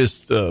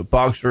greatest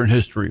boxer in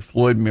history,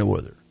 Floyd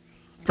Mayweather.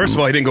 First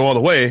of all, he didn't go all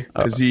the way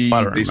because they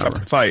stopped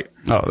the fight.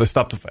 Oh, they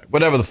stopped the fight.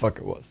 Whatever the fuck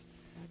it was.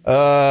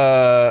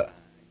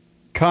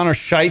 Conor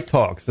shite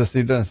talks. Yes,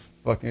 he does.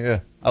 Fucking yeah.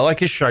 I like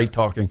his shite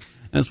talking. And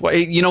that's why.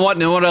 You know what?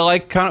 You know what I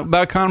like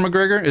about Conor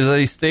McGregor is that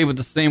he stayed with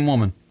the same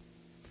woman.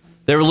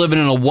 They were living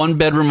in a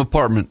 1-bedroom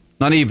apartment.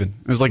 Not even.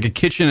 It was like a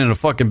kitchen and a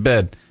fucking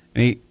bed.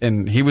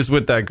 And he was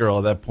with that girl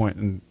at that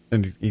point,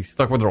 and he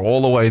stuck with her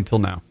all the way until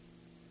now.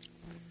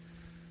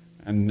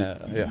 And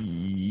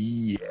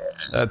yeah,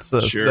 that's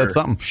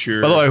something.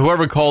 Sure. By the way,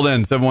 whoever called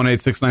in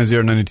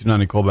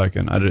 718-690-9290, call back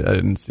in. I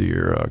didn't see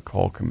your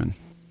call come in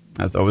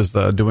as I was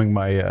doing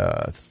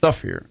my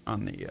stuff here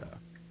on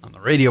the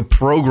radio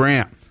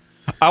program.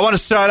 I want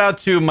to shout out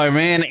to my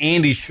man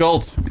Andy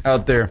Schultz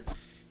out there.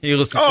 He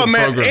listens to the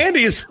program.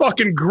 Andy is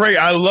fucking great.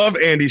 I love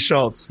Andy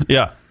Schultz.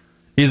 Yeah.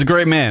 He's a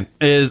great man.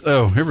 Here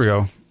we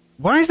go.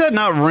 Why is that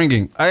not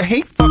ringing? I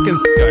hate fucking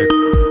Skype.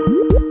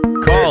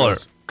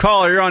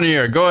 Caller, you're on the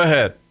air. Go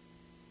ahead.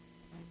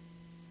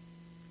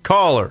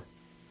 Caller.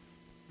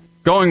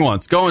 Going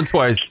once, going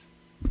twice.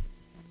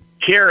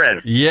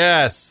 Kieran.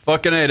 Yes,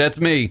 fucking A, that's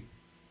me.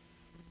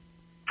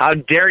 How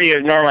dare you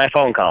ignore my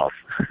phone calls?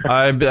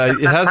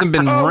 It hasn't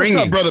been ringing.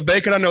 What's up, Brother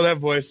Bacon? I know that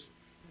voice.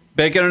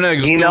 Bacon and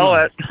eggs. You know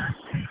it.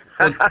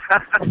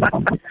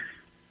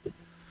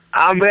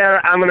 I'm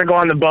gonna go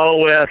on the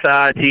boat with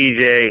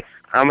TJ.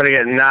 I'm gonna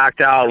get knocked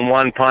out in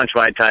one punch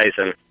by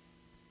Tyson.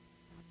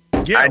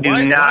 Yeah, I do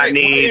not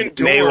need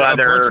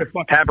Mayweather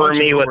peppering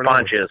me with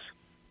punches.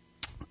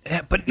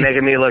 Yeah, but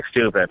making me look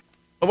stupid.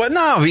 Well,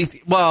 no.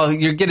 Well,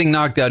 you're getting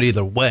knocked out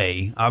either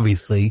way,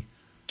 obviously.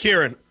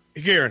 Kieran,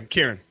 here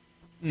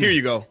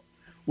you go.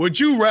 Would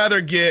you rather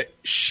get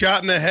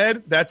shot in the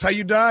head, that's how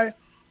you die,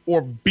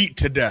 or beat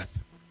to death?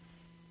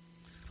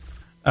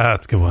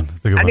 That's a good one.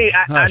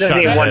 I just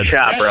need one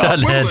shot,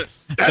 bro.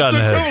 That's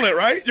equivalent,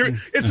 right?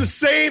 It's the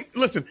same.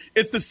 Listen,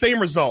 it's the same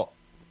result.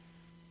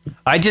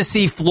 I just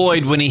see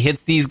Floyd when he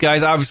hits these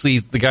guys. Obviously,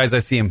 the guys I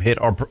see him hit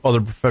are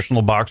other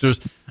professional boxers.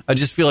 I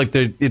just feel like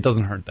it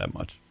doesn't hurt that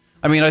much.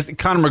 I mean,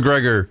 Conor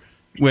McGregor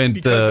went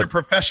because they're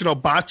professional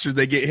boxers.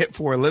 They get hit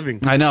for a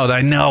living. I know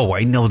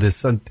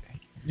this.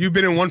 You've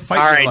been in one fight.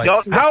 All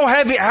right, how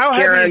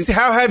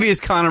heavy is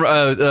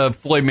Conor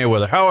Floyd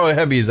Mayweather? How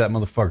heavy is that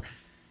motherfucker?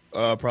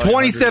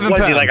 27 pounds.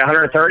 What is he, like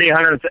 130,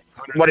 100?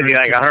 What is he,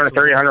 like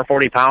 130,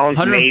 140 pounds?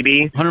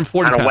 Maybe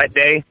 140 on a pounds. wet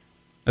day.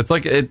 It's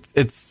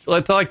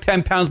like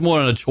 10 pounds more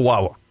than a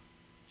Chihuahua.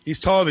 He's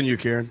taller than you,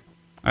 Kieran.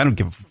 I don't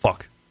give a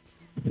fuck.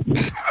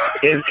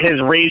 His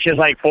reach is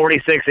like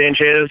 46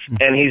 inches,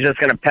 and he's just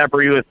going to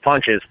pepper you with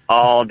punches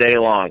all day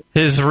long.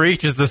 His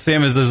reach is the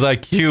same as his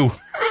IQ.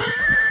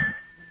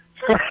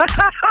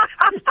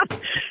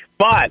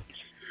 But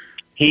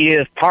he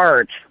is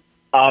part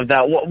of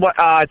that.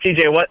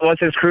 TJ,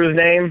 what's his crew's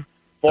name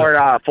for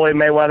Floyd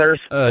Mayweather's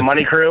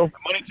Money Crew?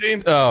 The Money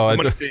Team? Oh,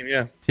 Money Team,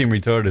 yeah. Team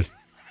retarded.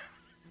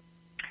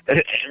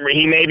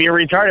 He may be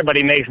retarded, but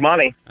he makes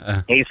money.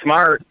 He's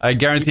smart. I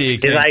guarantee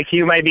his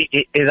IQ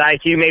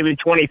may be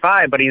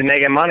 25, but he's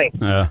making money.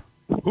 Yeah.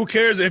 Who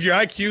cares if your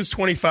IQ is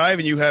 25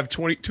 and you have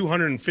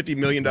 $250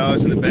 million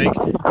in the bank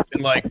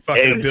and like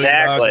fucking $1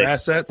 billion in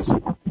assets?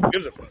 Who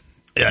gives a fuck?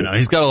 Yeah, no,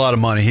 he's got a lot of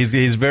money.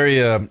 He's very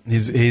it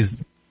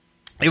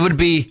would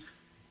be,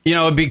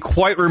 it'd be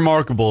quite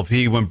remarkable if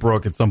he went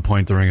broke at some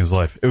point during his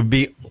life. It would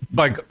be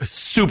like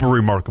super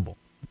remarkable.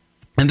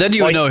 And then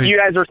you would know you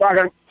guys were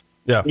talking.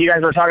 Yeah. You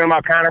guys were talking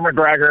about Conor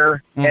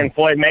McGregor and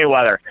Floyd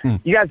Mayweather.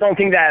 You guys don't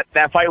think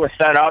that fight was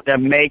set up to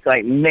make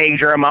like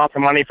major amounts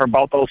of money for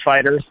both those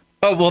fighters?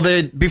 Oh well,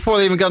 before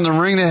they even got in the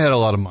ring, they had a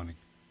lot of money.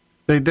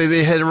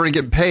 They had already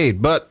getting paid,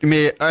 but I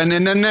mean, and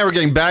then they were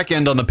getting back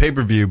end on the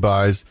pay-per-view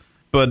buys.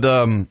 But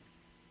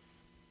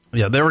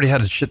yeah, they already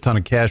had a shit ton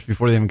of cash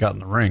before they even got in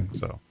the ring.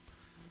 So,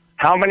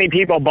 how many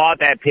people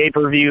bought that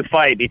pay-per-view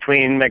fight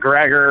between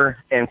McGregor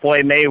and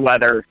Floyd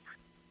Mayweather?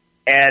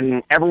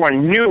 And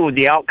everyone knew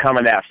the outcome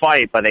of that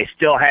fight, but they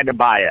still had to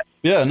buy it.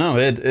 Yeah, no,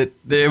 it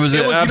was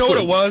you know what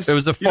it was? It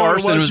was a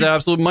farce, and it was an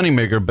absolute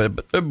moneymaker,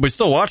 but we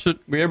still watched it.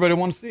 Everybody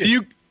wanted to see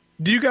it.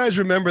 Do you guys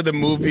remember the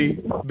movie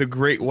The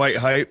Great White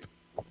Hype?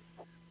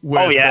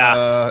 With,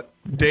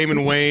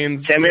 Damon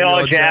Wayans,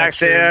 Samuel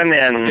Jackson,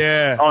 and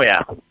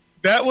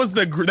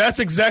that's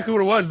exactly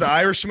what it was. The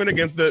Irishman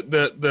against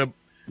the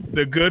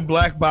good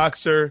black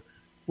boxer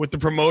with the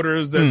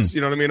promoters that's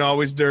you know what I mean,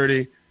 always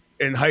dirty,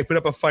 and hyping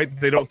up a fight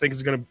that they don't think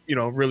is going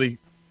to really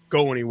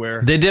go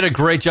anywhere. They did a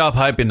great job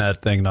hyping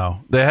that thing, though.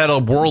 They had a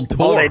world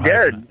tour. Oh, they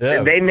did.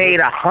 Yeah. They made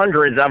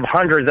hundreds of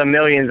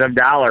millions of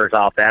dollars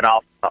off that.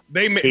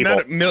 They made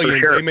not millions.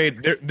 Sure. They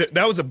made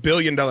that was $1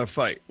 billion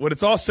fight. When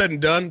it's all said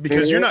and done,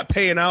 because you're not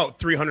paying out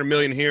 $300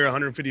 million here,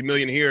 $150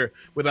 million here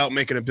without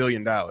making $1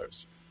 billion.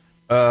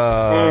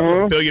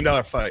 $1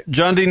 billion fight.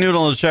 John D.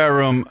 Noodle in the chat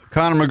room.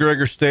 Conor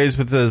McGregor stays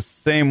with the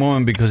same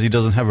woman because he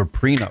doesn't have a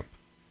prenup.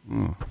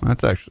 Oh,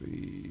 that's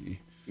actually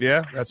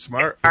that's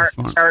smart.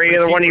 Are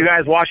either one of you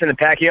guys watching the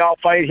Pacquiao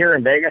fight here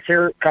in Vegas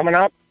here coming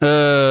up?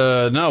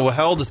 No.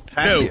 How old is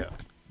Pacquiao?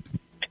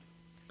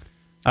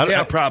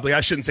 Probably. I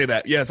shouldn't say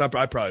that. Yes, I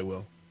probably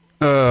will.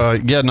 I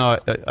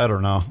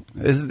don't know.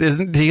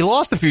 Isn't he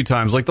lost a few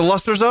times? Like, the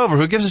luster's over.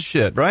 Who gives a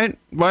shit, right?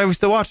 Why are we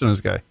still watching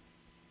this guy?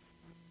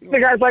 The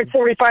guy's like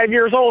 45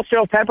 years old,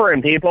 still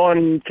peppering people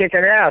and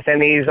kicking ass,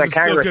 and he's a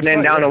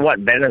congressman down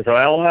in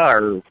Venezuela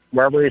or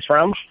wherever he's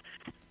from.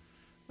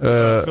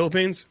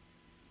 Philippines.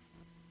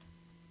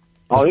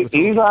 Oh,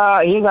 he's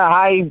a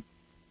high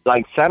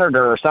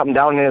senator or something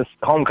down in his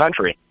home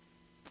country.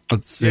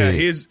 Let's see. Yeah,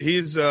 he's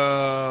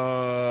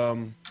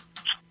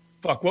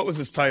what was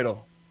his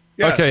title?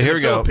 Yeah, okay, here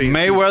we go.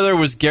 Mayweather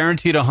was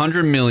guaranteed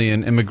 $100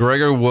 million, and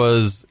McGregor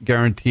was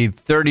guaranteed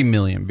 $30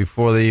 million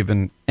before they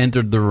even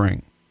entered the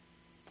ring.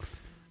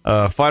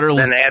 Fighter.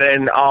 Then add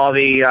in all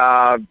the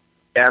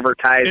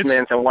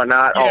advertisements and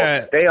whatnot.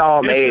 Yeah, they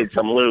all made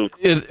some loot.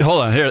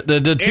 Hold on here.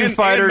 The two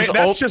fighters.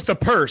 That's just the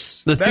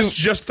purse.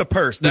 Just the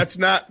purse. That's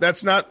not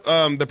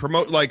the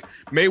promote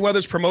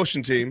Mayweather's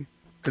promotion team.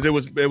 Because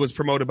it was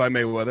promoted by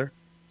Mayweather,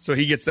 so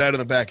he gets that in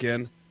the back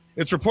end.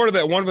 It's reported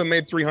that one of them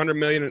made $300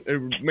 million.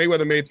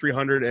 Mayweather made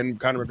 $300, and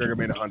Conor McGregor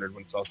made $100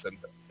 when it's all said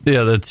and done.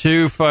 Yeah, the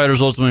two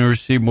fighters ultimately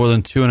received more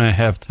than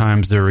 2.5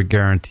 times their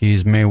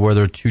guarantees.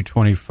 Mayweather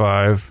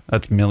 $225,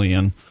 that's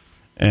million,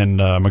 and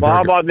McGregor. Well,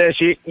 how about this?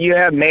 You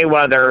have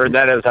Mayweather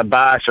that is a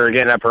boxer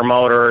getting a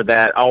promoter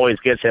that always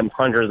gets him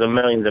hundreds of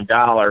millions of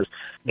dollars,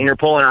 and you're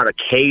pulling out a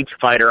cage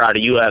fighter out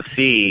of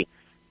UFC.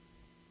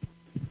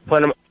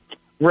 Put him.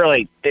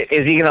 Really,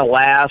 is he going to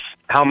last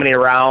how many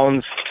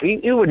rounds?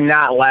 He would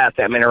not last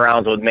that many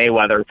rounds with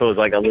Mayweather if it was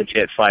like a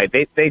legit fight.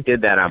 They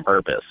did that on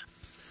purpose.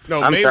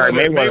 No,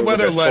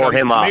 Mayweather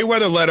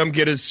let him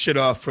get his shit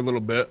off for a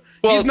little bit.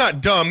 Well, he's not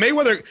dumb.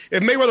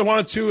 If Mayweather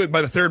wanted to,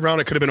 by the third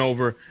round, it could have been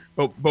over.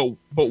 But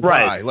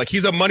why? Like,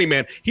 he's a money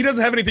man. He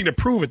doesn't have anything to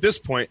prove at this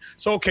point.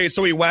 So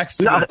he whacks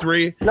him in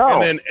 3,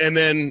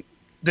 and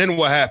then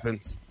what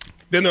happens?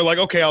 Then they're like,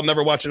 okay, I'll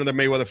never watch another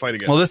Mayweather fight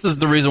again. Well, this is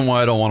the reason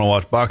why I don't want to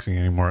watch boxing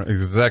anymore.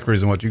 Exact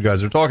reason what you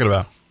guys are talking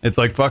about. It's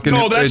like fucking.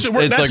 No, that's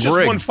like just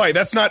rigged. One fight.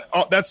 That's not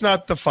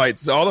the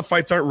fights. All the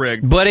fights aren't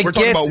rigged. But we're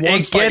talking about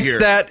one fight here.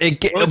 We're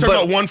talking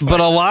about one fight.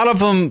 But a lot of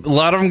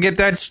them get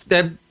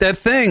that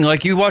thing.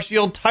 Like, you watch the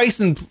old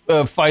Tyson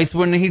fights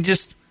when he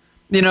just,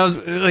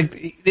 like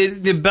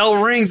the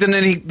bell rings and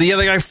then the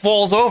other guy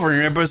falls over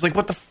and everybody's like,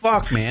 what the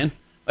fuck, man?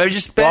 I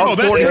just spent back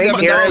in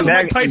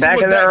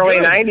the early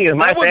 90s,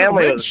 my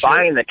family was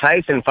buying the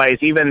Tyson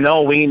fights, even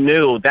though we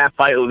knew that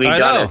fight would be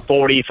done in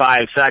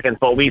 45 seconds,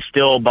 but we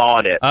still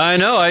bought it. I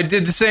know. I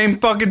did the same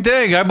fucking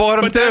thing. I bought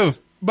them too.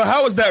 But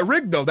how is that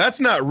rigged, though? That's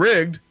not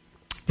rigged.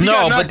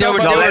 No, but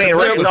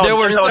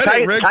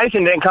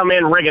Tyson didn't come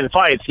in rigging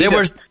fights. He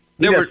just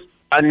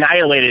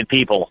annihilated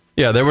people.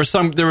 Yeah, there were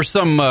some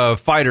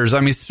fighters.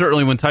 I mean,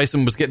 certainly when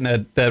Tyson was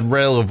getting that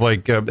rail of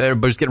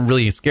everybody's getting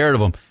really scared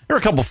of him. There were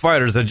a couple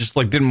fighters that just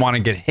didn't want to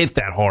get hit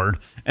that hard,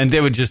 and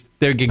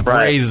they'd get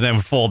grazed and then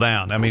fall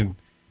down. I mean,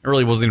 it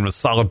really wasn't even a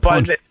solid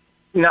punch.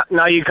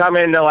 Now you come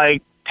into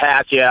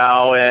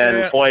Pacquiao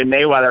and Floyd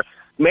Mayweather.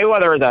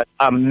 Mayweather is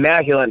an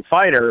immaculate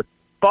fighter,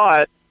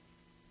 but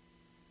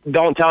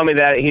don't tell me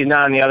that he's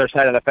not on the other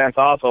side of the fence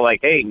also.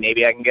 Hey,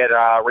 maybe I can get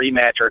a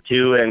rematch or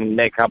two and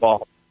make a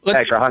couple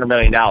extra $100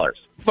 million.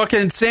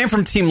 Fucking Sam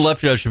from Team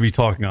Left Judge should be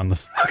talking on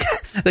this.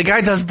 The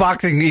guy does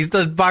boxing. He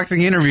does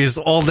boxing interviews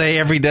all day,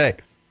 every day.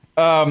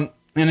 And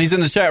he's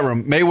in the chat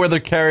room.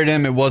 Mayweather carried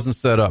him. It wasn't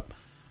set up.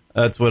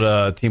 That's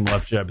what Team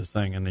Left Jab is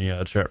saying in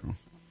the chat room.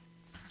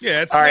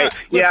 Yeah, it's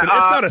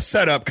not a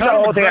setup.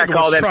 Conor McGregor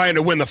was trying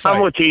to win the fight.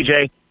 I'm with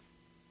TJ.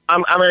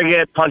 I'm going to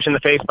get punched in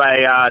the face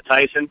by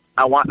Tyson.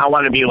 I want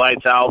to be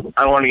lights out.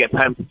 I don't want to get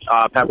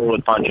peppered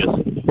with punches.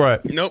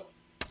 Right. Nope.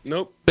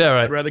 Yeah,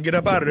 right. I'd rather get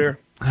up out of there.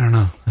 I don't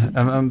know.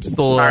 I'm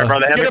still. All right,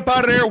 brother. Get up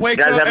out of there. Wake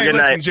up. Have a good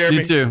night. Jeremy.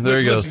 You too. There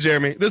you go. Listen,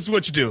 Jeremy. This is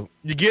what you do.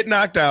 You get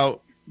knocked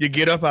out. You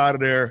get up out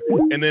of there,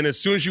 and then as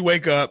soon as you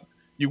wake up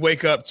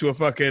to a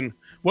fucking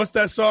what's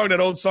that song? That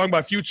old song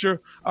by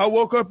Future. I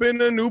woke up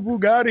in a new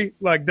Bugatti.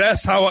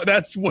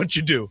 That's what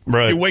you do.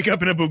 Right. You wake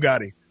up in a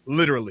Bugatti,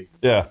 literally.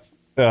 Yeah.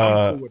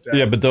 I'm cool with that.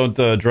 Yeah, but don't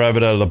drive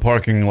it out of the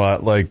parking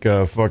lot like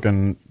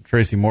fucking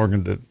Tracy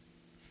Morgan did.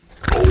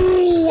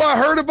 Ooh, I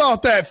heard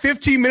about that.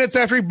 15 minutes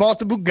after he bought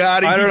the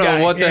Bugatti. I don't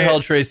know what the hell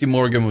Tracy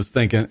Morgan was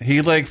thinking.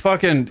 He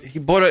bought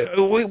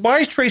a. Why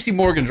is Tracy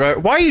Morgan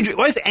driving? Why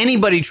is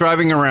anybody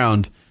driving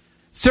around,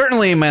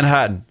 certainly in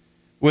Manhattan,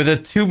 with a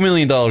 $2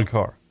 million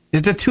car?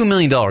 It's a $2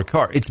 million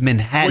car. It's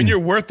Manhattan. When you're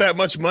worth that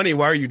much money,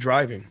 why are you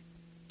driving?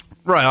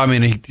 Right. I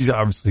mean, he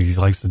obviously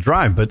likes to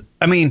drive, but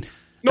I mean,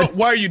 no.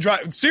 Why are you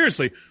driving?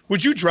 Seriously,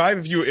 would you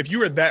drive if you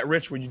were that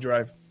rich? Would you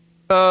drive?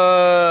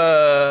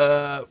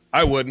 I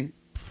wouldn't.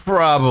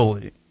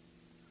 Probably.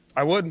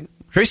 I wouldn't.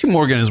 Tracy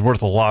Morgan is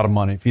worth a lot of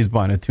money if he's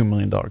buying a $2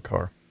 million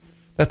car.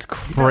 That's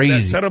crazy.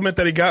 That settlement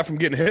that he got from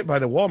getting hit by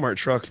the Walmart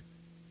truck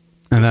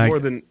and more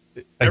than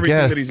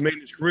everything that he's made in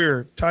his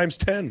career times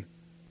 10.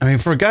 I mean,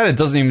 for a guy that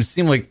doesn't even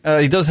seem like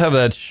he does have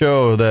that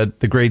show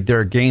that the great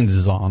Derek Gaines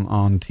is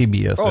on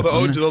TBS.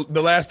 Oh,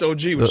 the last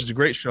OG, which is a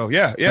great show.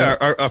 Yeah.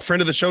 A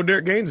friend of the show,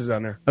 Derek Gaines, is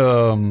on there.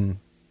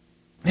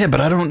 Yeah,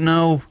 but I don't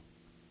know.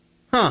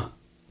 Huh?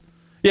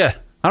 Yeah.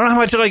 I don't know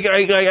how much,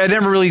 I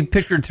never really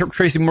pictured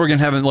Tracy Morgan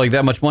having,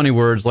 that much money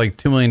where it's like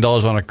 $2 million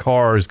on a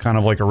car is kind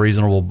of like a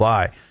reasonable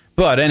buy.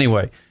 But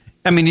anyway,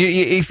 I mean,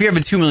 if you have a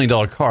 $2 million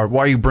car,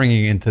 why are you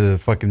bringing it into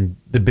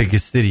the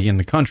biggest city in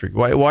the country?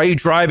 Why are you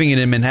driving it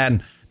in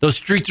Manhattan? Those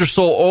streets are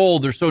so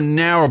old. They're so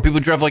narrow. People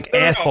drive like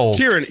assholes.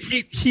 Kieran,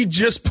 he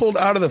just pulled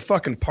out of the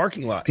fucking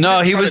parking lot.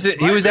 He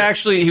was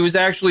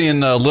actually in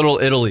Little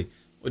Italy,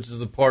 which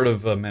is a part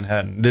of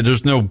Manhattan.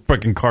 There's no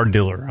freaking car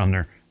dealer around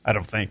there, I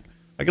don't think.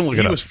 I can look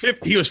it up.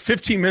 He was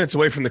 15 minutes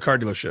away from the car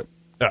dealership.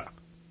 Yeah.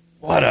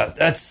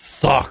 That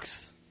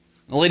sucks.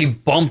 The lady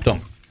bumped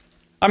him.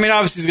 I mean,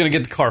 obviously he's going to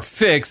get the car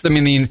fixed. I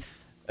mean,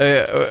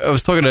 I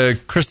was talking to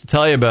Chris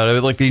D'Italia about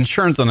it. Like, the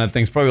insurance on that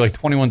thing's probably like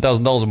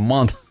 $21,000 a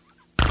month.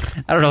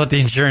 I don't know what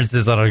the insurance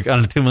is on a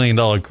 $2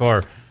 million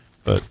car,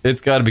 but it's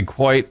got to be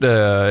quite.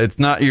 It's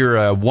not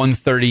your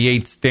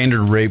 138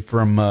 standard rate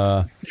from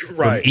right. From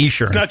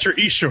Esurance. It's not your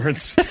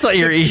Esurance. It's not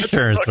your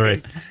Esurance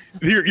rate.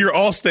 Your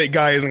Allstate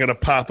guy isn't going to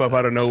pop up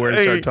out of nowhere and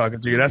start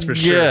talking to you. That's for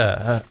sure.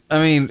 Yeah,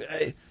 I mean,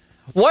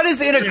 what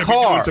is in a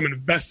car? Doing some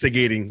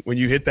investigating when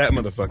you hit that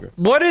motherfucker.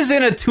 What is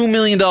in a $2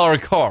 million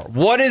car?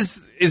 What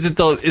is it?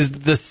 Is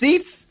the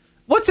seats?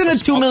 What's in a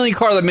 $2 million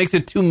car that makes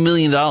it $2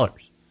 million?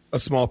 A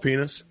small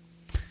penis.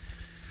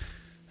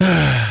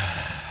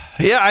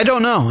 Yeah, I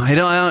don't know.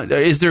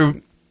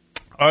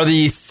 Are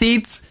the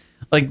seats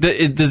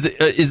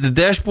is the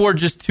dashboard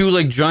just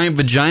two giant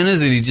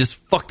vaginas and you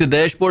just fuck the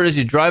dashboard as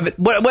you drive it?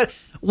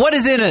 What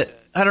is in it?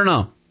 I don't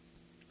know.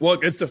 Well,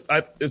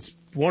 it's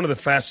one of the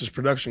fastest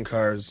production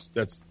cars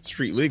that's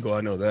street legal. I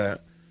know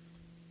that.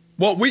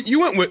 Well, you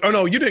went with. Oh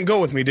no, you didn't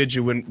go with me, did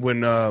you? When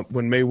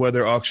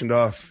Mayweather auctioned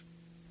off.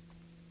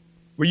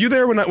 Were you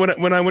there when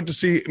I went to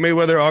see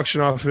Mayweather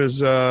auction off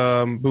his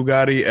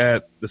Bugatti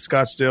at the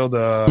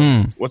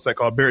Scottsdale? What's that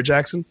called? Barrett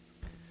Jackson.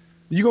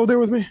 Did you go there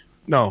with me?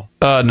 No.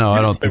 No,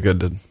 I don't think I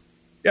did.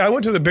 Yeah, I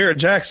went to the Barrett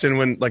Jackson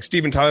when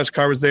Steven Tyler's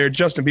car was there.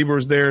 Justin Bieber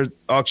was there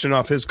auctioning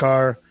off his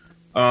car.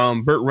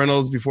 Burt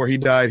Reynolds, before he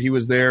died, he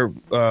was there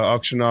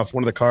auctioning off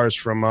one of the cars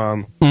from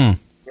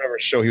whatever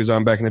show he was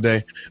on back in the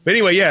day. But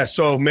anyway, yeah,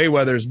 so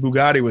Mayweather's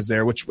Bugatti was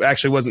there, which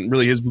actually wasn't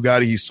really his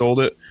Bugatti. He sold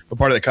it. But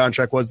part of the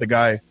contract was the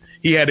guy.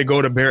 He had to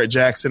go to Barrett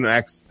Jackson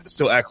and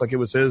still act like it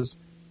was his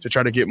to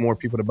try to get more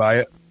people to buy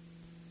it.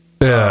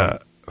 Yeah.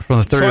 From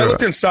the so I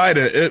looked inside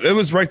it. It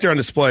was right there on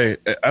display.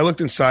 I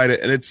looked inside it,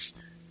 and it's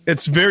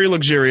very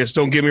luxurious.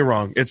 Don't get me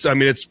wrong. It's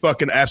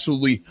fucking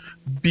absolutely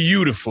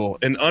beautiful.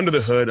 And under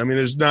the hood, I mean,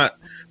 there's not.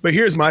 But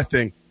here's my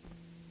thing: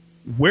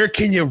 where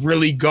can you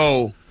really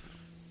go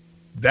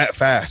that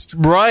fast?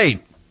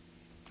 Right.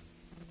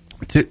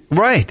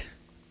 Right.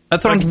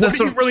 That's what. What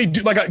do you really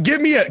do?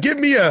 Give me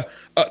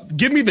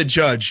the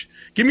Judge.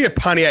 Give me a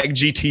Pontiac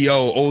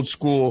GTO, old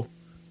school.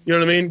 You know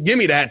what I mean? Give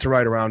me that to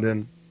ride around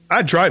in.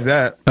 I'd drive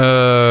that.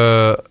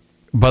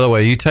 By the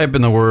way, you type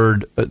in the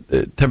words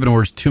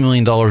 $2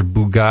 million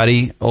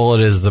Bugatti. All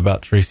it is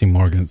about Tracy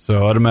Morgan.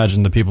 So I'd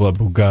imagine the people at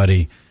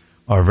Bugatti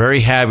are very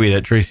happy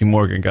that Tracy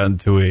Morgan got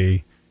into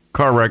a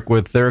car wreck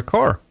with their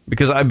car.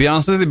 Because I'd be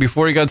honest with you,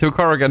 before he got into a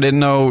car wreck, I didn't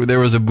know there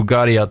was a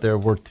Bugatti out there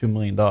worth $2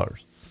 million.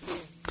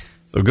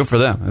 So good for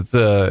them.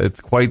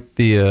 It's quite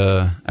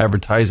the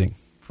advertising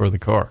for the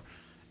car.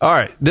 All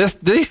right, this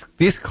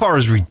car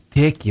is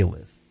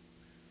ridiculous.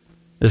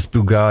 This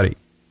Bugatti.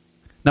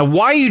 Now,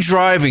 why are you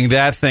driving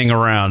that thing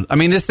around? I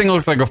mean, this thing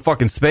looks like a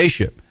fucking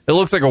spaceship. It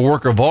looks like a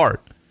work of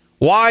art.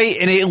 Why?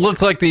 And it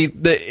looks like it's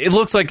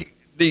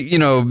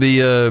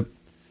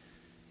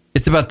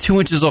about 2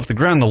 inches off the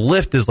ground. The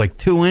lift is like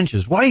 2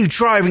 inches. Why are you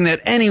driving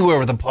that anywhere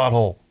with a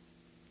pothole?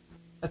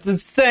 That's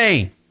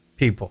insane,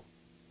 people.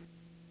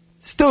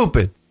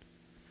 Stupid.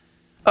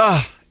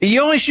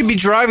 You only should be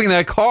driving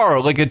that car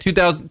like a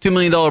 $2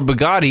 million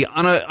Bugatti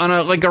on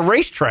a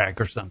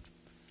racetrack or something.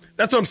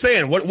 That's what I'm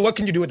saying. What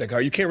can you do with that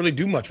car? You can't really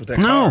do much with that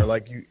car.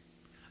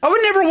 I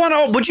would never want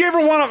to. Would you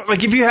ever want to?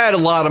 Like, if you had a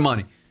lot of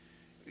money,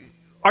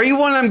 are you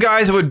one of them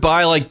guys that would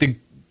buy like the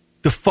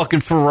the fucking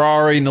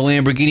Ferrari and the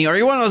Lamborghini? Are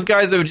you one of those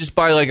guys that would just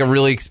buy like a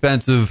really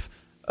expensive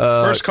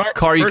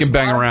car you can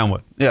bang around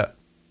with? Yeah.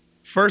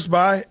 First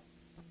buy,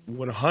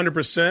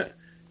 100%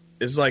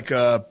 is like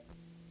a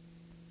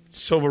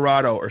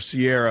Silverado or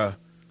Sierra.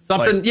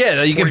 Something,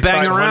 like you can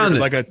bang around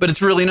it, but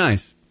it's really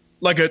nice.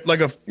 Like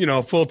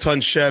a full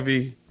ton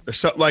Chevy or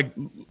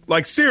something.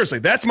 Like seriously,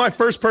 that's my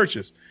first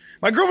purchase.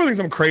 My girlfriend thinks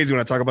I'm crazy when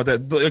I talk about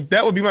that. But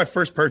that would be my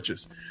first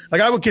purchase.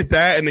 Like I would get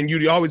that, and then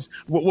you'd always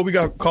what we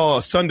call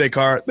a Sunday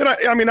car. Then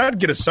I'd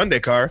get a Sunday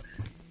car.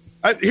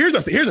 Here's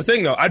the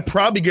thing though. I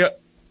probably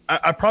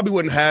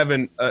wouldn't have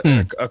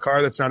a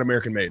car that's not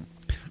American made.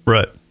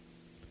 Right.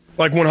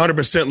 Like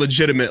 100%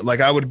 legitimate.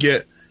 Like I would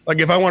get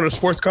if I wanted a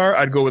sports car,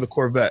 I'd go with a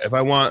Corvette. If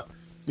I want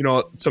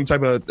some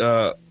type of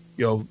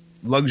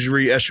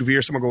luxury SUV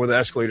or something, I'd go with an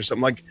Escalade or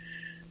something like.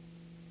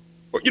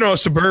 A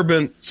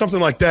Suburban, something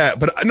like that.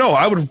 But no,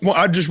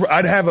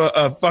 I'd have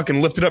a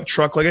fucking lifted up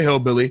truck like a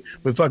hillbilly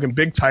with fucking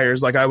big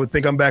tires, like I would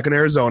think I'm back in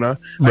Arizona.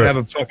 Right. I'd have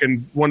a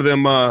fucking one of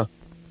them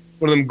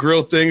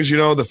grill things,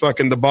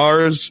 the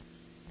bars.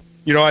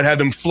 I'd have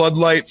them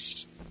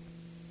floodlights,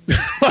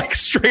 like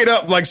straight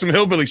up, like some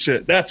hillbilly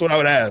shit. That's what I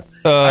would have.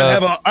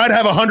 I'd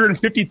have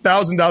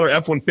 $150,000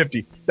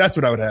 F-150. That's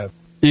what I would have.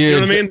 You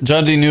know what I mean?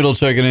 John D. Noodle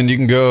checking in. You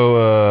can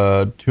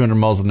go 200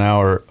 miles an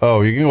hour.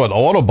 Oh, you can go with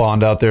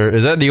Autobahn out there.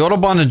 Is that the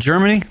Autobahn in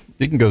Germany?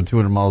 You can go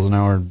 200 miles an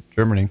hour in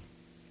Germany.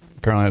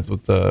 Apparently that's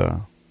what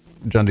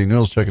John D.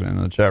 Noodle's checking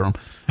in the chat room.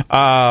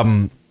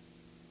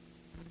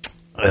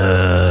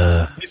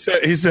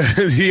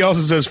 He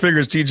also says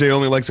figures TJ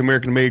only likes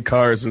American-made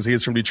cars since he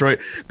is from Detroit.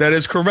 That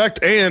is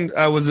correct. And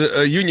I was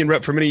a union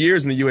rep for many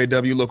years in the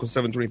UAW Local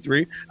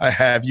 723. I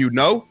have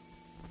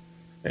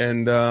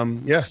And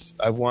yes,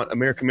 I want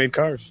American-made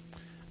cars.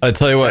 I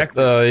tell you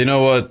exactly. What, you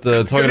know what?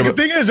 The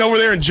thing is, over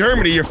there in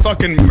Germany, your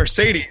fucking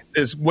Mercedes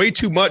is way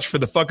too much for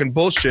the fucking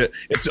bullshit.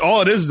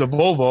 All it is a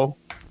Volvo.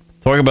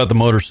 Talking about the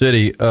Motor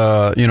City,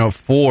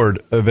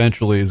 Ford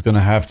eventually is going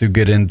to have to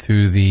get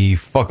into the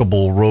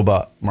fuckable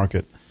robot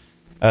market.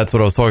 That's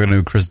what I was talking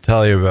to Chris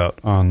Italia about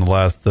on the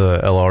last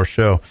LR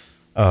show.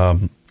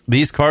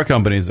 These car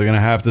companies are going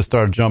to have to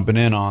start jumping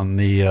in on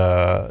the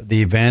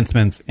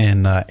advancements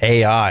in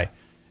AI.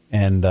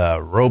 And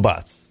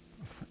robots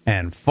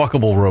and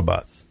fuckable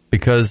robots,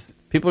 because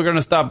people are going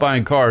to stop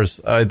buying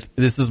cars.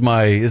 This is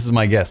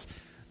my guess.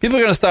 People are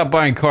going to stop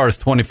buying cars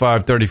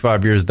 25,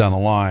 35 years down the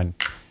line,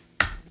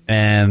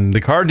 and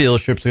the car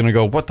dealerships are going to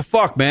go, "What the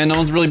fuck, man? No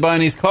one's really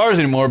buying these cars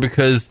anymore,"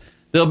 because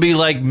they'll be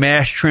like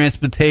mass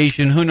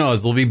transportation. Who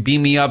knows? There'll be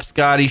beam me up,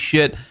 Scotty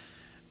shit.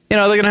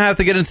 They're going to have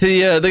to get into the.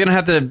 They're going to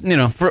have to,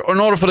 in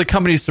order for the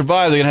company to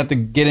survive, they're going to have to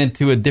get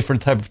into a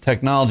different type of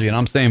technology. And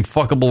I'm saying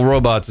fuckable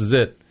robots is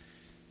it.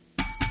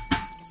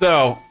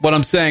 So, what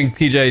I'm saying,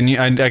 TJ,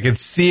 and I can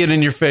see it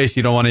in your face.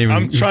 You don't want to even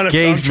engage me. I'm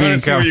trying to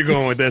see where you're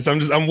going with this.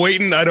 I'm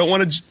waiting. I don't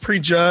want to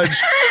prejudge.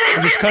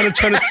 I'm just kind of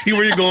trying to see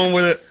where you're going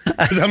with it,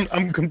 because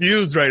I'm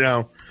confused right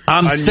now.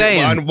 I'm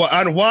saying on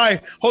why.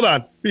 Hold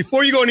on,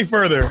 before you go any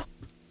further,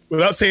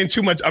 without saying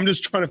too much, I'm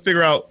just trying to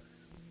figure out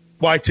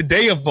why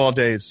today of all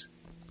days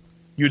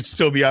you'd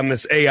still be on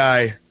this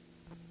AI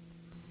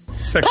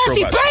sex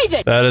robot.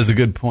 That is a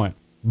good point,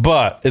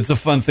 but it's a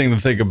fun thing to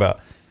think about.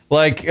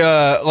 Like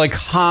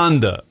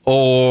Honda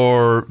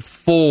or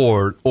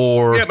Ford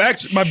or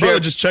actually, my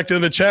brother just checked into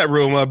the chat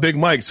room. Big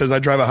Mike says I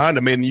drive a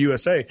Honda made in the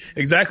USA.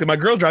 Exactly. My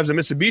girl drives a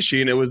Mitsubishi,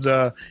 and it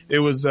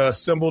was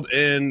assembled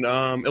in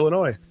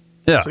Illinois.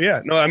 Yeah. So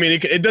no, I mean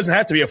it doesn't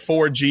have to be a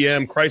Ford,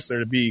 GM,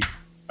 Chrysler to be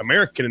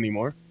American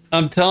anymore.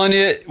 I'm telling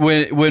you,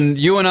 when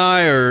you and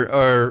I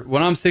are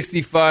when I'm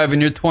 65 and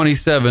you're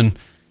 27,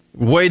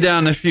 way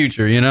down the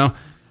future,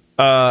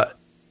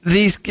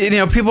 These,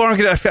 people aren't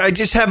going to. I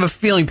just have a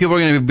feeling people are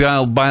going to be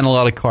buying a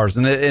lot of cars,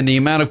 and the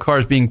amount of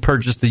cars being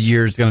purchased a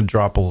year is going to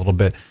drop a little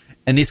bit.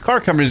 And these car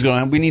companies are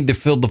going, we need to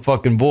fill the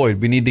fucking void.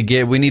 We need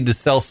to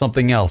sell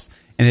something else,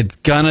 and it's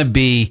gonna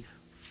be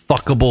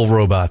fuckable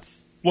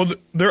robots. Well,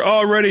 they're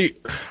already.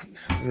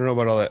 I don't know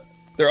about all that.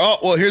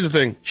 Well, here's the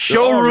thing.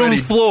 Showroom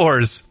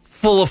floors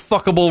full of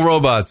fuckable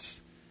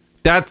robots.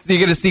 You're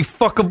going to see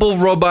fuckable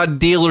robot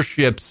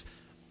dealerships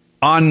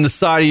on the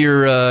side of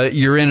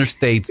your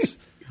interstates.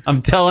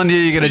 I'm telling you,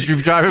 you're going to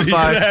drive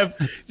by.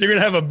 You're going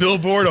to have a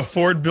billboard, a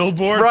Ford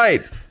billboard.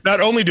 Right.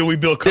 Not only do we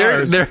build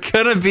cars, they're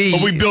going to be.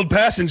 But we build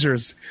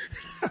passengers.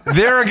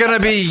 There are going to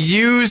be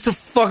used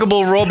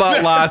fuckable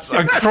robot lots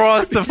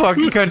across the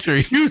fucking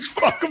country. Used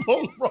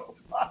fuckable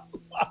robot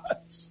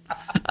lots.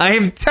 I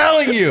am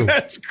telling you.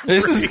 That's great.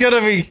 This is going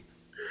to be.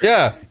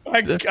 Yeah.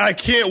 I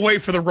can't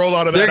wait for the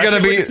rollout of that. They're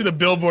going to be. See the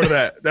billboard of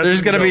that.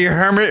 There's going to be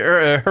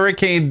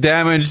hurricane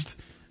damaged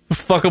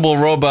fuckable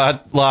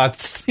robot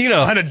lots,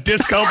 on a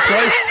discount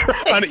price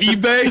on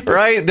eBay.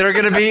 Right? They're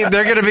gonna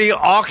be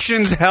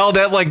auctions held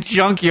at like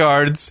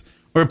junkyards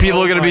where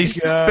people are gonna be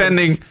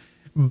spending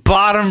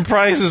bottom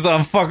prices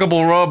on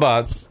fuckable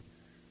robots.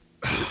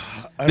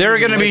 There are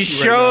gonna be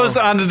shows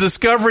on the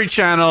Discovery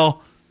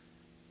Channel,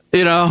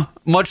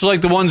 much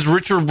like the ones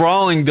Richard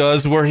Rawling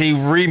does, where he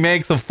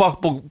remakes a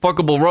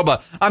fuckable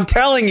robot. I'm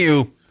telling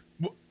you.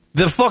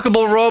 the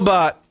fuckable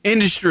robot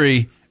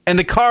industry and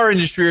the car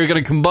industry are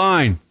going to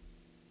combine.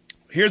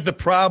 Here's the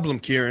problem,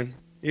 Kieran.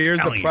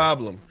 Here's the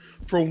problem.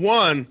 For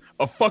one,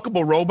 a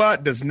fuckable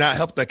robot does not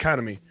help the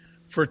economy.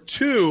 For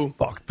two,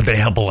 but they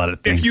help a lot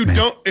of things.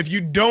 If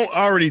you don't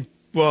already,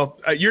 well,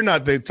 you're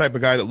not the type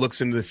of guy that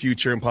looks into the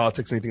future and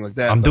politics or anything like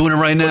that. I'm doing it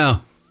right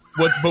now.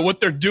 But what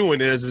they're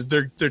doing is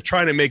they're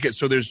trying to make it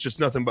so there's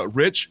just nothing but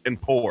rich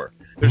and poor.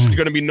 There's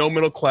going to be no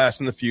middle class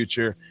in the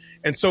future.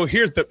 And so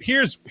here's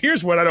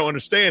what I don't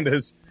understand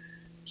is,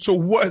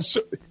 so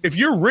if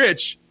you're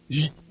rich,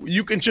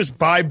 you can just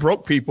buy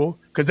broke people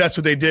because that's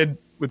what they did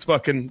with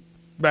fucking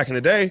back in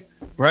the day,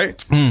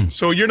 right?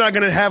 So you're not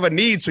going to have a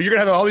need. So you're going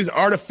to have all these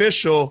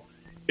artificial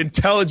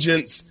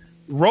intelligence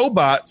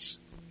robots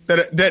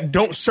that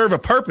don't serve a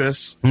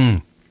purpose.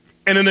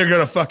 And then they're going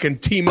to fucking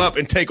team up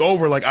and take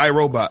over like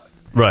iRobot.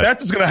 Right.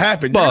 That's what's going to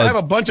happen. You're going to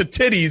have a bunch of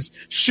titties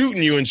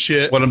shooting you and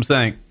shit. What I'm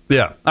saying.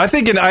 Yeah.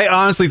 I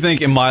honestly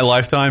think in my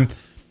lifetime,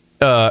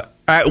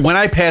 when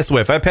I pass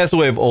away, if I pass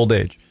away of old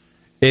age,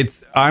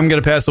 I'm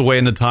going to pass away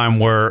in the time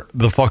where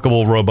the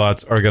fuckable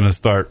robots are going to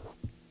start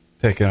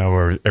taking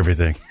over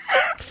everything.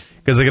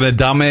 Because they're going to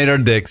dominate our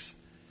dicks.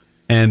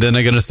 And then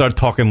they're going to start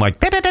talking like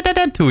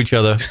to each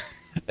other.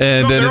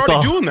 And then they're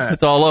already doing that.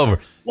 It's all over.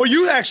 Well,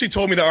 you actually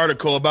told me the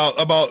article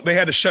about they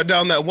had to shut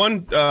down that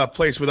one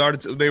place where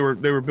they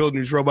were building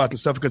these robots and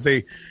stuff because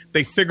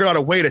they figured out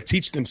a way to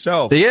teach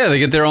themselves. Yeah, they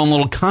get their own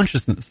little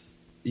consciousness.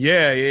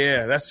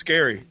 Yeah, that's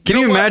scary. Can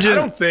you imagine? I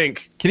don't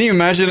think. Can you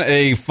imagine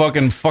a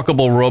fucking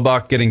fuckable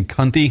robot getting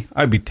cunty?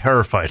 I'd be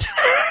terrified.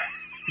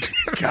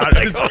 God,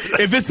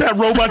 if it's that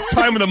robot's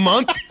time of the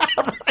month.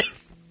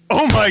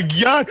 Oh my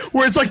God!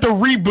 Where it's like the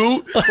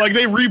reboot, like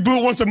they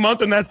reboot once a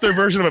month, and that's their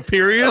version of a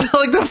period.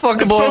 Like the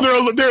fuckable.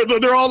 So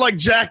they're all like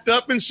jacked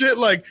up and shit,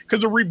 like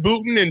because they're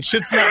rebooting and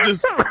shit's not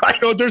just. Right.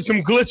 There's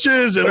some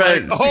glitches and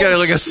right. Like you got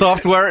like a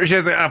software.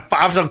 She's like,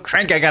 I'm so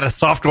cranky. I got a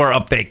software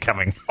update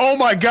coming. Oh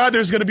my God!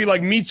 There's gonna be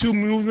like Me Too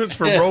movements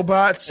for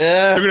robots.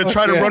 Yeah. They're gonna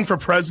try to run for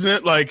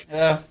president. Like,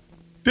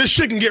 this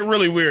shit can get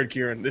really weird,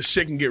 Kieran. This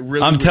shit can get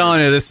really. I'm weird.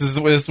 telling you, this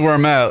is where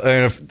I'm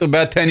at.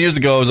 About 10 years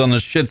ago, I was on the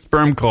shit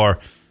sperm car.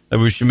 That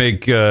we should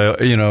make,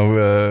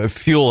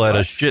 fuel out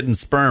of shit and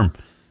sperm.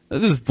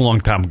 This is a long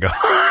time ago.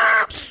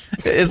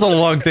 It's a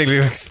long thing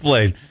to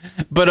explain.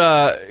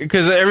 But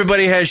because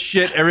everybody has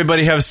shit,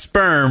 everybody has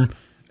sperm,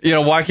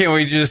 why can't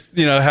we just,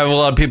 have a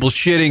lot of people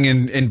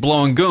shitting and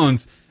blowing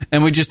goons,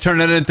 and we just turn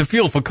that into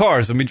fuel for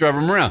cars and we drive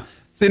them around.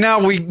 See,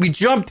 now we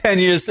jump 10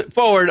 years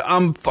forward.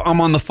 I'm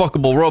on the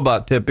fuckable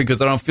robot tip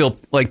because I don't feel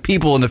like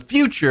people in the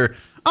future...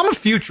 I'm a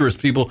futurist,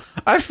 people.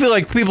 I feel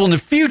like people in the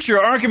future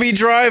aren't going to be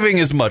driving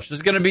as much.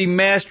 There's going to be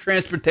mass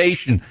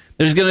transportation.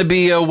 There's going to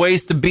be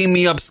ways to beam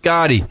me up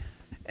Scotty.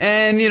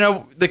 And,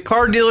 the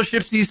car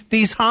dealerships,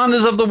 these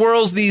Hondas of the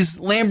world, these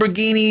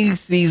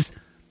Lamborghinis,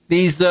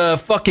 these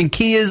fucking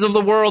Kias of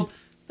the world,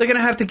 they're going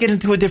to have to get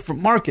into a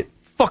different market.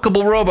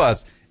 Fuckable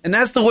robots. And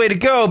that's the way to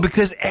go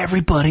because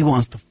everybody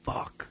wants to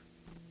fuck.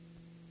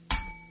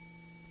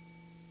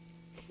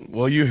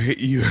 Well,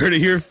 you heard it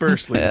here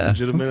first, ladies and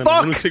gentlemen. On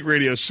the Lunatic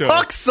Radio Show.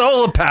 Fuck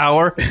solar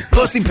power.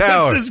 Pussy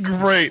power. This is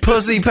great.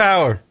 Pussy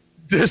power.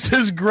 This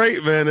is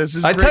great, man. This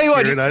is great. I tell you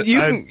what,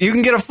 you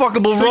can get a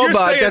fuckable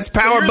robot that's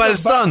powered by the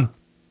sun.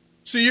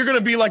 So you're going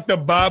to be like the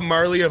Bob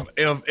Marley of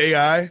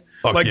AI?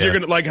 Fuck like yeah. You're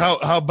going to like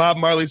how Bob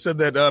Marley said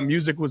that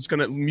music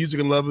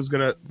and love was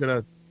going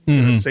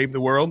to save the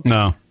world?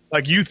 No.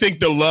 Like you think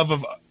the love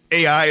of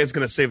AI is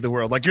going to save the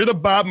world. Like you're the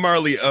Bob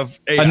Marley of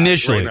AI.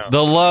 Initially, right now.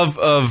 the love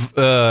of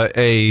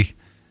a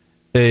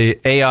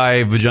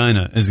AI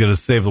vagina is going to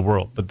save the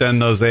world. But then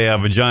those AI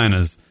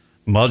vaginas,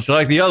 much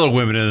like the other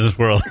women in this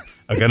world,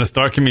 are going to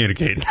start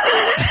communicating.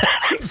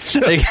 Just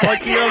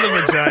like the other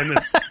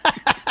vaginas.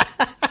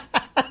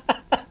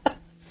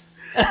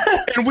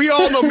 And we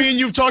all know, me and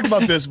you've talked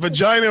about this.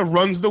 Vagina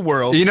runs the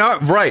world.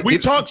 Right.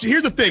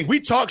 Here's the thing. We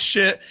talk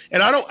shit,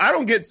 and I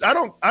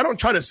don't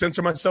try to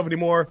censor myself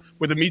anymore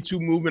with the Me Too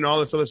movement and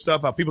all this other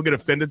stuff. How people get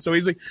offended so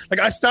easily.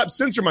 Like I stopped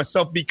censoring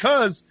myself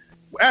because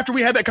after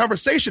we had that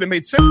conversation, it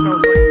made sense, and I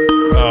was like,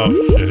 "Oh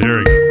shit, here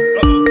we go."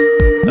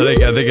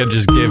 I think I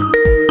just gave.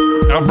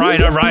 All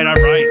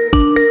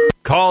right.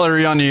 Caller,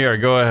 you're on the air.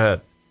 Go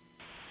ahead.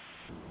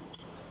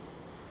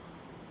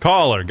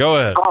 Caller, go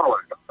ahead.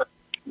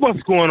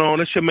 What's going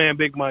on? It's your man,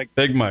 Big Mike.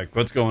 Big Mike,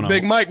 what's going on?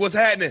 Big Mike, what's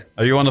happening?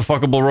 Are you on the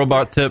fuckable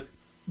robot tip?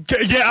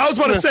 Yeah, I was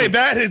about to say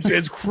that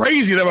it's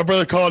crazy that my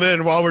brother called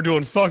in while we're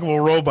doing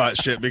fuckable robot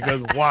shit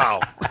because wow.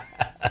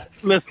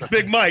 Listen,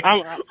 Big Mike,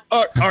 are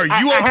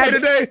you okay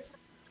today?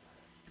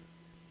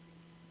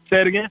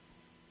 Say it again.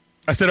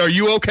 I said, are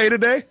you okay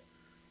today?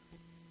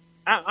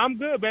 I'm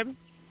good, baby.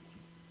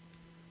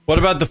 What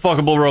about the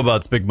fuckable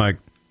robots, Big Mike?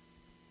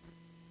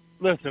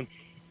 Listen,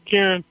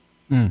 Kieran,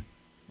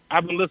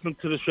 I've been listening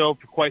to the show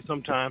for quite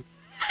some time.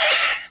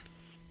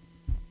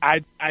 I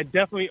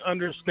definitely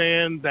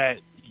understand that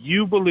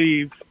you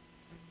believe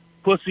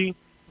pussy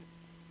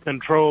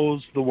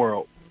controls the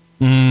world.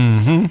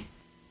 Mm-hmm.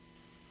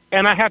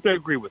 And I have to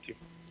agree with you.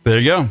 There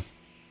you go.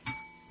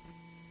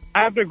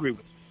 I have to agree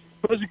with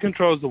you. Pussy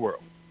controls the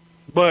world.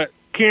 But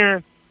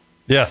Karen,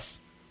 yes,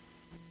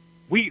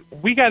 we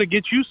got to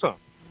get you some,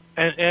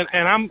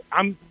 and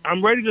I'm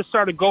ready to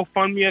start a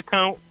GoFundMe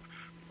account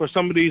for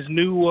some of these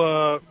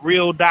new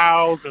real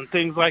dolls and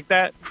things like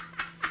that.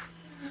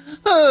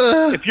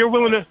 If you're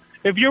willing to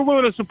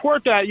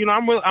support that,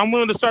 I'm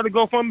willing to start a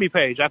GoFundMe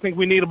page. I think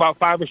we need about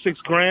 $5 or $6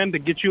 grand to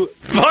get you.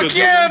 Fuck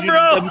yeah,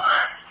 bro!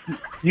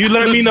 You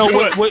let me know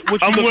what you're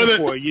looking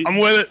for. I'm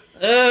with it.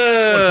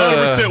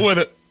 100% with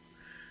it.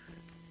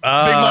 Big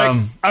Mike,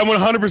 I'm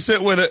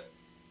 100% with it.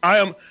 I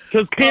am.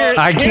 Because Karen,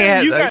 I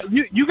can't.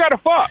 You got to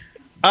fuck.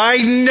 I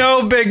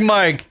know, Big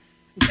Mike,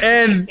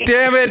 and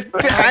damn it,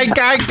 I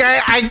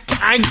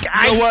you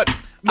know what?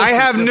 Listen, I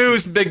have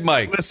news, Big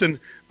Mike. Listen,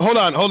 hold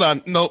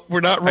on. No, we're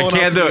not rolling. I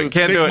can't do it.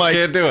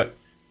 Can't do it.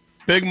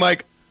 Big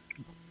Mike,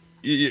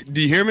 do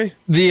you hear me?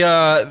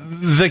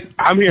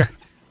 I'm here.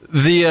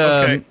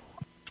 The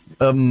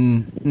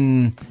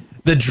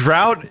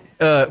drought.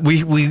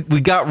 We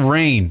got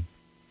rain.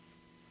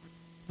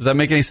 Does that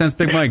make any sense,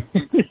 Big Mike?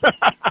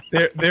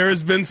 There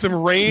has been some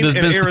rain in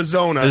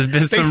Arizona. There's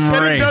been some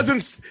rain.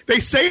 They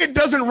say it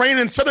doesn't rain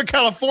in Southern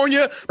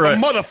California. Right.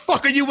 But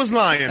motherfucker, you was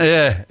lying.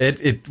 Yeah,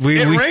 it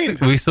rained.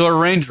 We saw a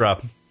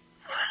raindrop.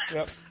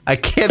 Yep. I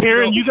can't.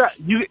 Karen, you got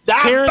some rain.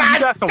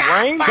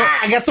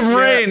 I got some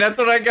rain. That's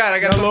what I got.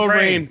 I got a little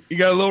rain. You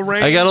got a little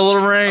rain. I got a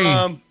little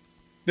rain.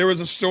 There was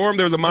a storm.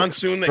 There was a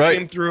monsoon that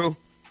came through.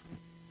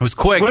 It was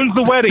quick. When's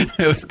the wedding?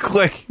 It was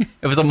quick.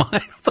 It was a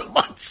monsoon.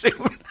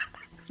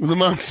 It was a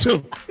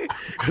monsoon. It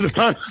was a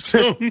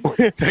monsoon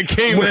that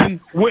came in.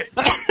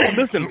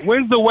 Listen,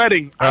 when's the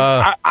wedding?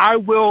 I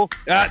will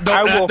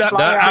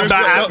fly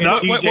out.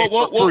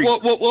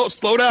 Whoa,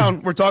 slow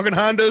down. We're talking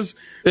Hondas.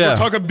 Yeah.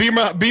 We're talking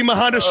Beamer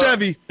Honda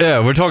Chevy.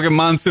 Yeah, we're talking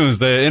monsoons.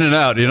 They're in and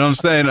out. You know what I'm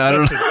saying? I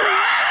don't know.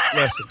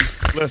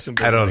 Listen.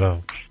 I don't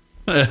know.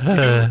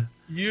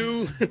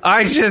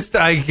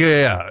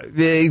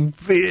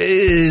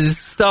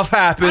 Stuff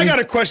happens. I got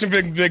a question,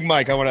 Big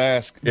Mike. I want to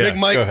ask. Yeah, Big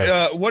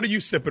Mike, what are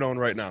you sipping on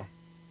right now,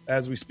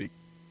 as we speak?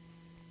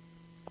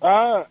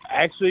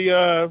 Actually,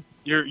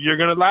 you're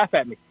gonna laugh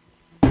at me.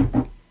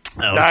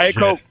 Diet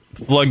Coke.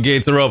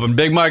 Floodgates are open.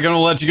 Big Mike, I'm gonna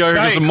let you go.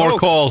 Here's some more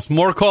calls.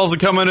 More calls are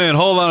coming in.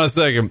 Hold on a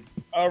second.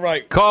 All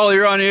right. Call,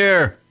 you're on the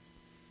air.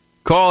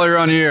 Yeah,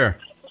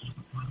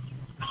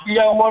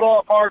 what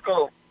up,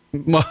 Marco?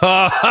 What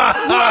up,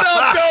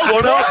 though?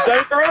 What up,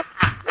 Danger?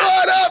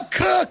 What up,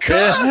 Cook?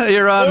 Yeah,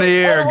 you're on the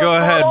air. Go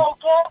ahead.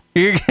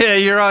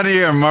 You're on the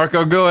air,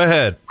 Marco. Go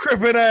ahead.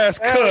 Crippin' ass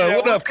Cook. Yeah,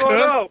 what up,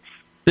 Cook?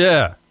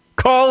 Yeah.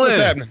 Call What's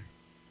in. happening?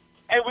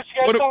 Hey, what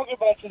you guys talking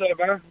about today,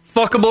 man?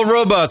 Fuckable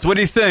robots. What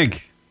do you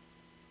think?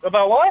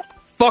 About what?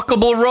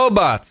 Fuckable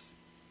robots.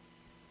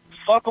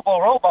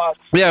 Fuckable robots?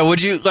 Yeah,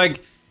 would you,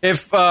 like,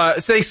 if,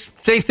 say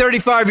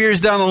 35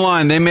 years down the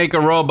line, they make a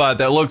robot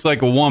that looks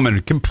like a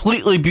woman,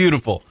 completely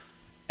beautiful.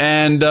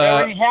 And, they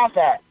already have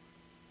that.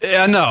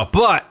 Yeah, no,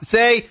 but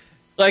say,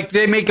 like,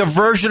 they make a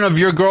version of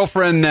your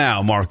girlfriend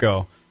now,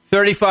 Marco,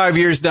 35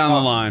 years down the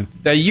line,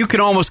 that you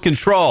can almost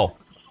control.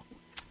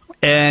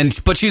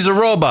 But she's a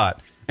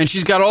robot. And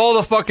she's got all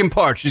the fucking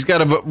parts. She's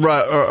got a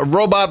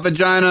robot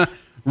vagina,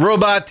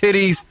 robot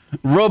titties,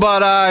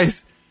 robot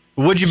eyes.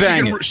 Would you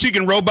bang it? She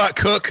can robot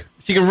cook.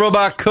 She can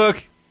robot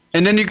cook,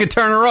 and then you can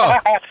turn her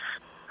off. Hey,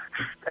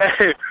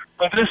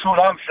 but this is what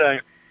I'm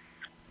saying.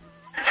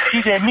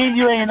 She said, me and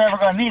you ain't never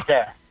going to need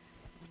that.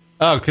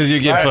 Oh, because you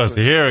get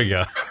pussy. Here we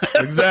go.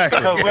 Exactly.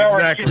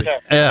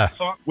 Yeah.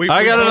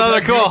 I got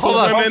another call. Hold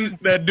on. Women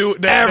that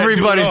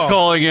Everybody's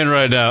calling in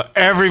right now.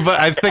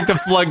 I think the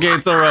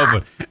floodgates are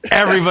open.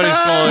 Everybody's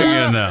calling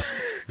in now.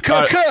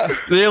 Right.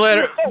 See you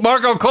later.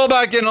 Marco, call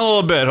back in a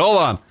little bit. Hold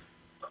on.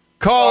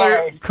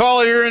 Caller,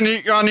 you're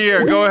on the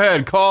air. Go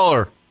ahead.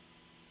 Caller.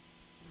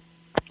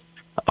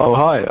 Oh,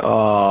 hi.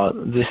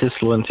 This is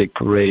Lunatic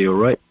Radio,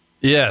 right?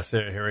 Yes.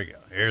 Here we go.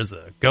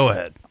 Go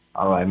ahead.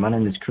 All right. My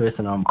name is Chris,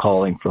 and I'm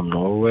calling from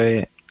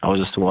Norway. I was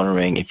just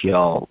wondering if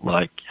y'all,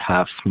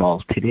 have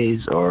small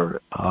titties or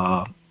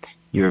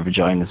your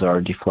vaginas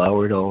are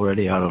deflowered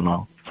already. I don't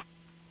know.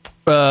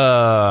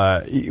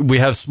 We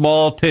have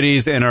small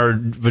titties, and our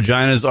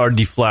vaginas are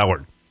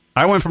deflowered.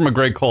 I went from a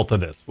great cult to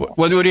this.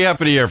 What do you have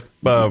for the air,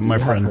 my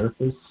friend?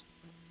 Herpes?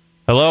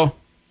 Hello?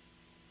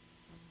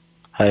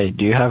 Hey,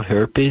 do you have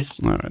herpes?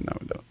 All right, no,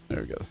 we don't.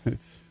 There we go.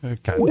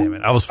 God damn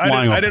it. I was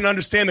flying off. I didn't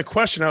understand the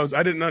question.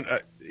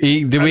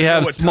 Did we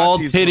have small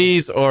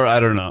titties or I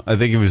don't know. I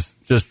think it was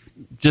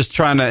just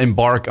trying to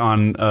embark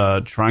on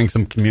trying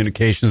some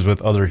communications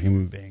with other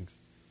human beings.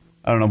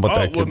 I don't know what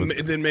that kid was.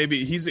 Then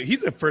maybe he's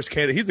a first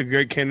candidate. He's a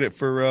great candidate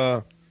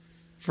for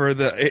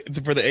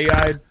the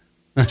AI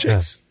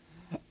chicks.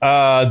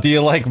 Do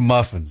you like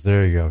muffins?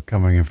 There you go,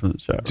 coming in from the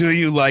chat. Do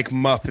you like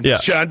muffins? Yeah.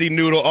 John D.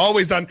 Noodle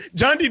always on.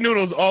 John D.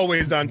 Noodle's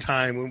always on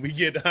time when we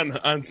get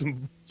on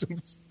some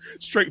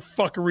straight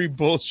fuckery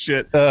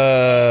bullshit.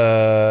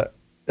 That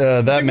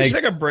makes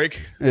take a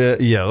break.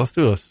 Yeah, let's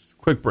do a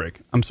quick break.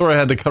 I'm sorry I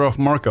had to cut off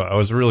Marco. I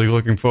was really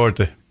looking forward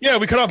to. Yeah,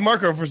 we cut off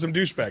Marco for some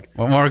douchebag.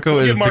 Well, Marco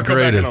is the greatest.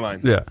 Back in the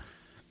line. Yeah.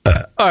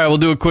 All right, we'll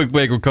do a quick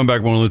break. We'll come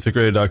back on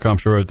lunaticradio.com.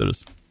 Sure, right there it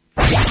is.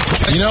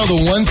 You know,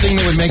 the one thing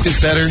that would make this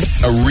better?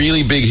 A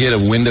really big hit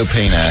of window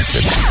pane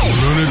acid.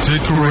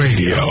 Lunatic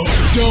Radio.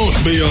 Don't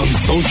be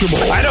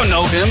unsociable. I don't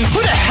know him.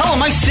 Who the hell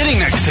am I sitting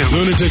next to?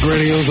 Lunatic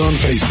Radio's on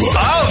Facebook.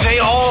 Oh, they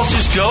all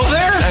just go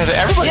there?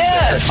 Everybody's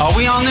there. Are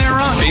we on there,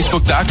 Ron?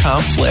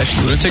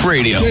 Facebook.com/Lunatic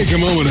Radio. Take a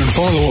moment and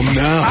follow them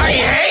now. I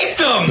hate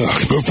them!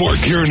 Before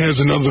Kieran has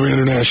another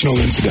international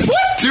incident.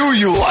 What do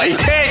you like?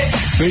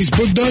 Tits!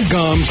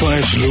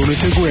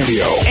 Facebook.com/Lunatic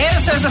Radio. Add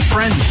us as a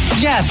friend.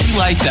 Yes, we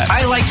like that.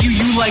 I like you,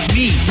 you like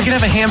me. We can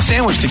have a ham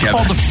sandwich together. It's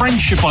called the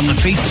friendship on the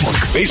Facebook.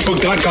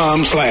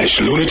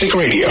 Facebook.com/Lunatic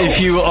Radio.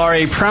 If you are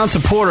a proud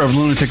supporter of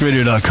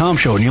LunaticRadio.com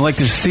show and you like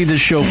to see this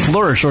show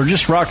flourish or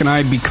just Rock and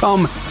I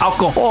become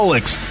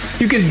alcoholics,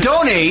 you can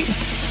donate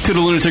to the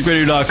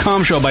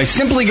lunaticradio.com show by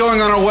simply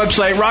going on our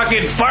website,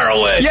 Rocket, fire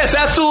away. Yes,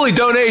 absolutely.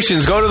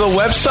 Donations. Go to the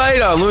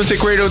website,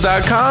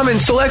 lunaticradio.com,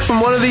 and select from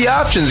one of the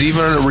options,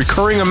 even a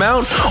recurring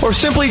amount, or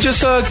simply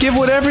just give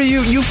whatever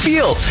you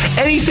feel.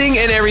 Anything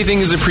and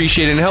everything is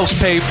appreciated and helps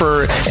pay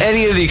for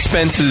any of the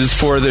expenses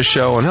for the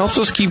show and helps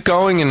us keep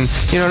going and,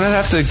 not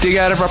have to dig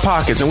out of our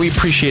pockets. And we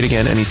appreciate,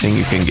 again, anything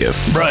you can give.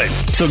 Right.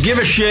 So give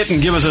a shit and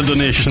give us a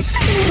donation.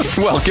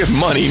 Well, give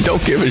money.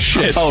 Don't give a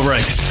shit. Oh,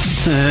 right.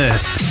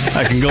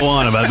 I can go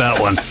on about that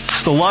one.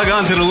 So log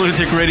on to the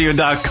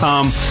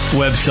lunaticradio.com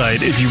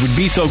website if you would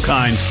be so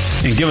kind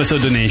and give us a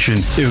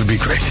donation. It would be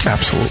great.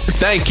 Absolutely.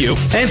 Thank you.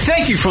 And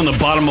thank you from the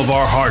bottom of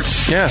our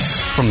hearts.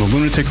 Yes. From the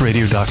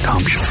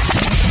lunaticradio.com show.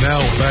 Now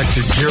back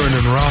to Kieran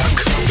and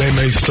Rock. They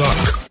may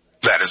suck.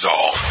 That is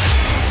all.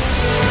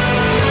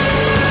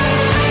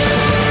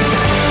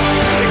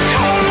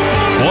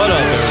 What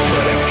up,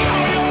 everybody?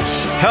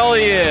 Hell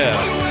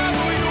yeah.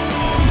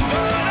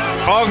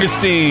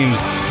 Augustine's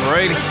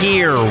right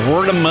here.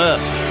 Word 'em up.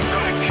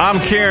 I'm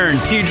Karen,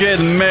 TJ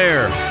the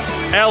Mayor.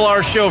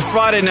 LR Show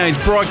Friday nights,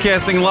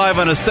 broadcasting live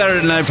on a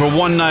Saturday night for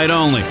one night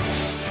only.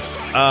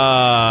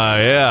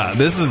 Yeah,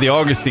 this is the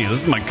Augustines.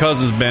 This is my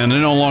cousin's band. They're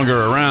no longer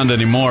around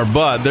anymore,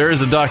 but there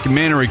is a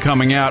documentary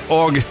coming out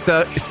August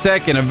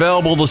 2nd,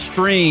 available to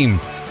stream.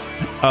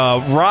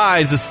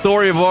 Rise, the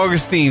story of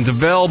Augustines,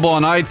 available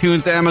on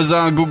iTunes,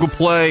 Amazon, Google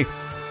Play,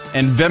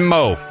 and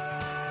Venmo.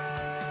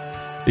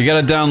 You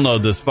got to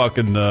download this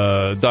fucking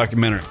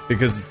documentary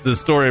because it's the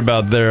story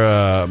about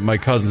their my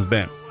cousin's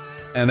band,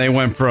 and they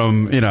went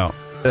from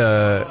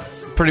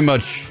pretty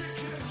much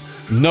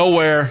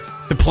nowhere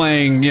to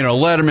playing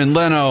Letterman,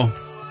 Leno,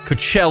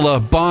 Coachella,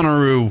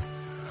 Bonnaroo,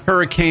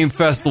 Hurricane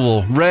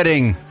Festival,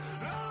 Reading,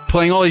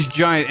 playing all these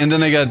giant, and then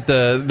they got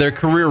their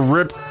career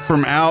ripped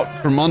from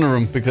under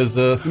them because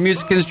the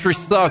music industry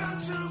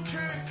sucks.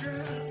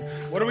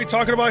 What are we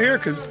talking about here?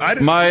 Because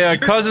my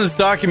cousin's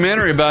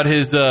documentary about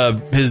his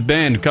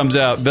band comes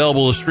out,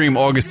 available to stream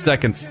August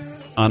 2nd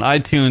on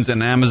iTunes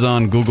and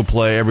Amazon, Google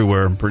Play,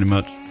 everywhere, pretty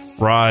much.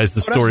 Rise,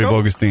 the story of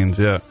Augustines,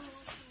 yeah.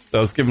 So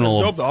I was giving a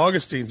little dope, the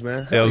Augustines,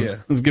 man. Yeah, I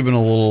was giving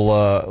a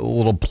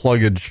little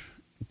pluggage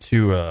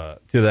to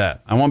that.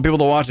 I want people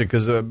to watch it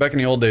because back in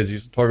the old days, I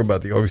used to talk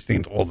about the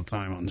Augustines all the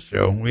time on the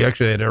show. We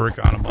actually had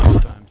Eric on a bunch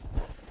of times.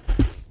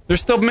 They're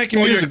still making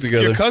music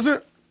together. Your cousin?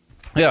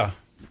 Yeah.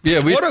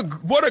 Yeah,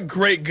 what a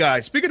great guy.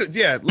 Speaking of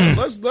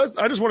let's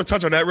I just want to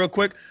touch on that real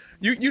quick.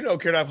 You know,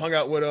 Karen, I've hung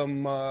out with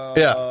him.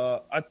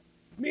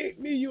 Me,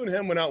 you, and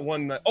him went out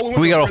one night. Oh,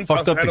 we got all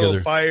fucked up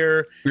together.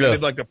 Fire. Yeah.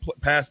 Did like the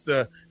pass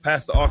the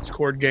aux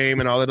cord game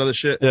and all that other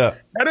shit. Yeah,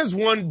 that is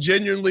one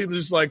genuinely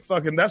just like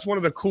fucking. That's one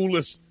of the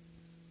coolest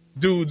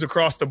dudes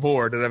across the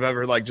board that I've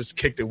ever like just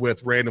kicked it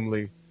with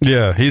randomly.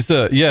 Yeah, he's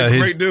a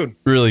great dude.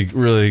 Really,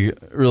 really,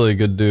 really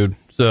good dude.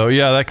 So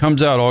yeah, that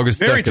comes out August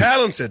 2nd. Very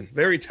talented.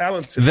 Very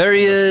talented.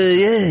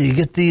 You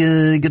get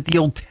the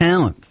old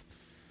talent.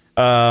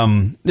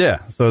 Yeah.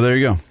 So there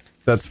you go.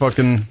 That's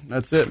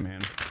it,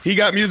 man. He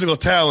got musical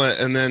talent,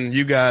 and then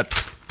you got.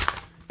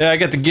 Yeah, I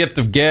got the gift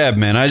of gab,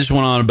 man. I just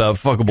went on about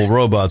fuckable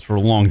robots for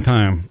a long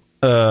time.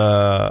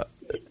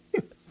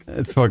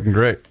 It's fucking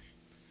great.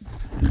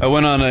 I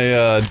went on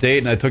a date,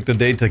 and I took the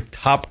date to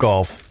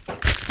Topgolf.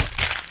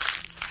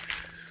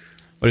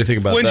 What do you think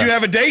about that? When did you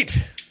have a date?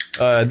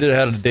 I had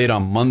a date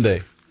on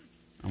Monday.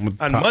 On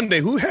Monday?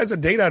 Who has a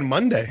date on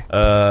Monday?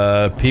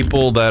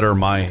 People that are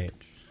my age.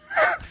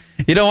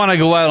 You don't want to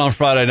go out on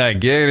Friday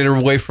night. Get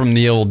away from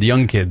the old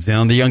young kids. The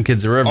young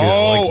kids are everywhere.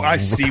 Oh, I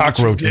see what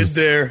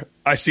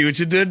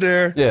you did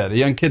there. Yeah, the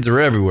young kids are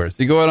everywhere.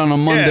 So you go out on a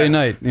Monday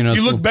night. You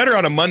look better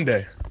on a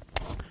Monday.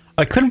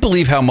 I couldn't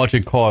believe how much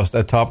it cost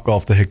at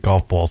Topgolf to hit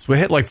golf balls. We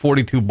hit like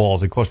 42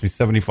 balls. It cost me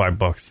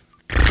 $75.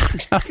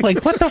 I'm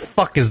like, what the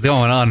fuck is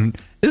going on?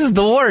 This is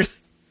the worst.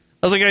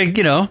 I was like,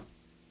 it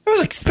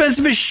was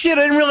expensive as shit.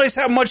 I didn't realize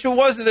how much it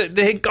was to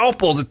hit golf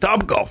balls at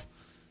Topgolf.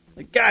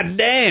 Like, god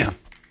damn.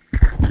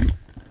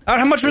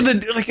 How much were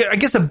I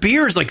guess a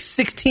beer is like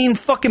 16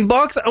 fucking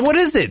bucks? What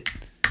is it?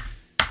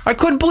 I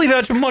couldn't believe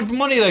how much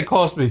money that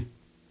cost me.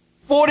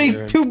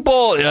 42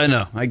 balls. Yeah, I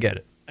know. I get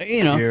it.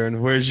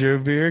 Kieran, where's your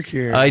beer,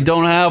 Kieran? I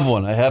don't have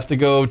one. I have to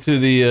go to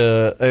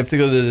the, I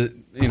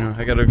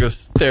got to go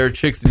stare at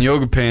chicks in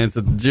yoga pants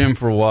at the gym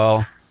for a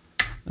while.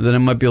 And then I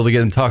might be able to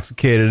get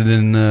intoxicated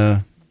and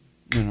then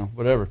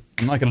whatever.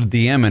 I'm not going to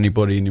DM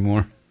anybody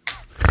anymore.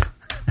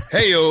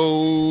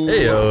 Hey-o.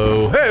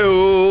 Hey-o.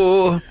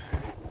 Hey-o.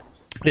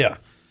 Yeah.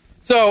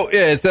 So,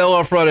 it's the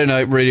LR Friday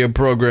Night radio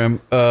program.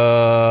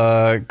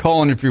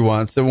 Call in if you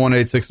want.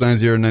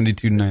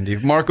 718-690-9290.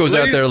 If Marco's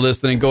out there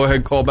listening, go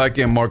ahead, call back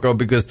in, Marco,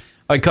 because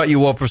I cut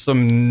you off for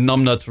some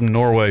numbnuts from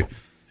Norway,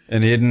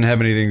 and he didn't have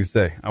anything to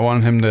say. I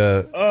wanted him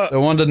to... I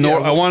wanted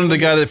the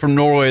guy from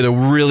Norway to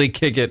really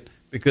kick it,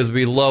 because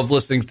we love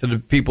listening to the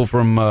people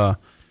from... or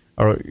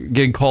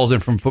getting calls in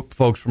from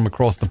folks from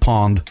across the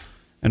pond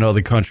and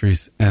other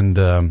countries. And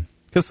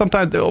because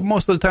sometimes,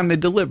 most of the time, they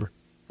deliver.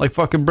 Like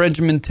fucking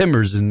Benjamin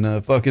Timmers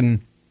and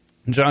fucking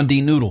John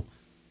D. Noodle.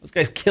 Those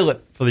guys kill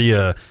it for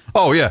the...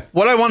 oh, yeah.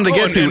 What I wanted to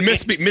get to...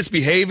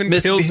 Misbehaving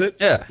kills it.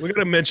 Yeah. We're going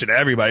to mention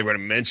everybody. We're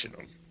going to mention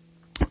them.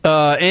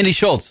 Andy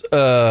Schultz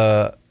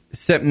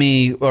sent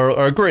me...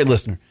 Or a great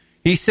listener.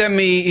 He sent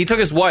me... He took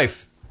his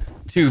wife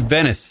to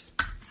Venice,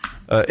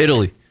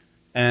 Italy.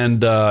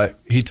 And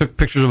he took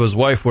pictures of his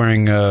wife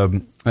wearing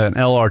an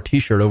LR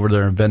T-shirt over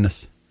there in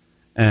Venice.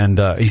 And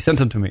he sent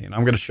them to me. And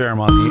I'm going to share them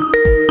on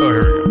the... Oh,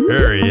 here we go.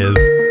 Here he is.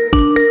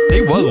 He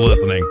was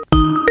listening.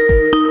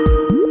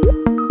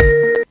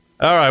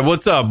 All right,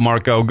 what's up,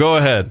 Marco? Go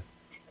ahead.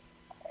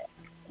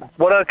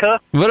 What up, cuh?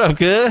 What up,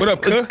 cuh? What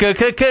up, cuh? Hey, what up,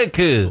 cuh?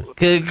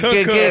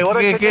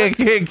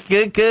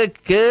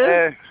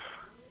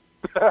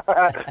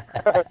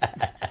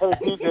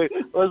 DJ,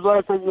 when's the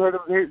last time you heard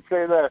him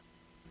say that?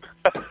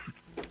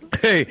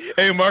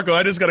 Hey, Marco,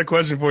 I just got a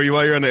question for you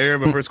while you're on the air.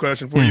 My first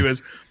question for you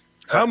is,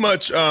 how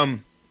much,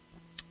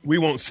 we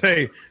won't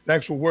say the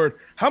actual word,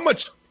 how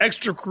much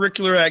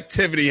extracurricular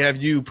activity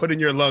have you put in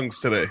your lungs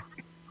today?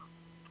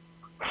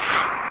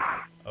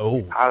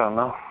 Oh. I don't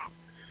know.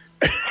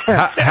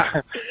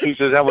 He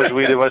says, how much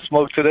weed did I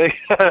smoke today?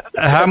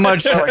 How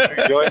much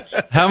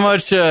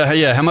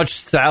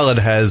salad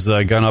has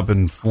gone up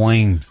in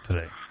flames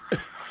today?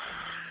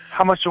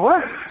 How much of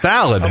what?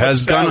 Salad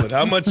has gone.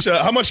 How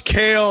much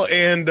kale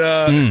and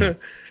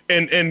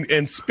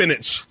and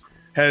spinach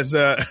has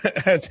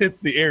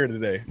hit the air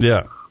today?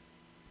 Yeah.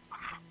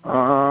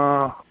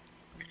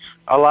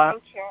 A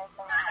lot.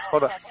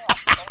 Hold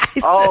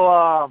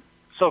on.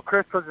 So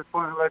Chris, I just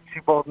want to let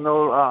you both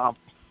know.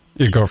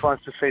 Your girlfriend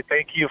wants to say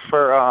thank you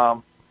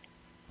for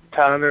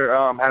telling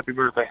her happy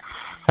birthday.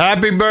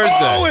 Happy birthday!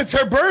 Oh, it's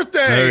her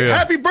birthday!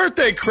 Happy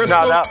birthday,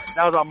 Crystal! No,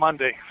 that was on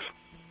Monday.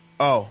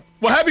 Oh,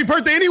 well, happy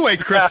birthday anyway,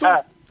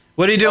 Crystal.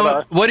 What are you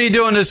doing? What are you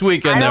doing this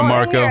weekend there,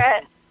 Marco?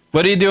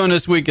 What are you doing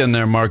this weekend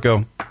there,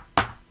 Marco?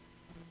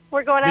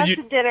 We're going out to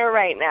dinner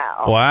right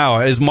now. Wow,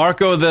 is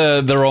Marco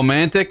the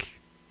romantic?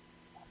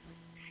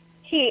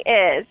 He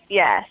is,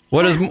 yes.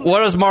 What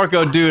does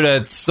Marco do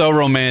that's so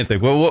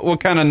romantic? What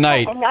kind of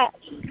night?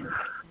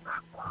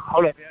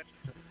 Hold on.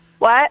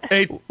 What?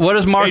 What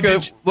does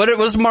Marco what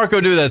does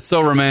Marco do that's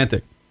so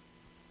romantic?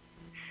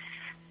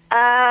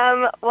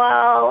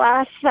 Well,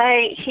 last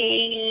night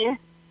he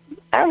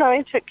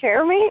took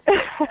care of me.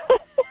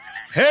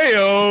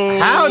 Hey-o!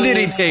 How did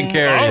he take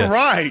care of you? All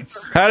right.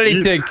 How did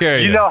he take care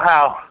of you? You know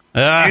how.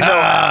 You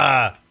know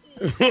how.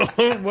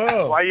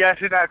 Whoa. Why are you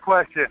asking that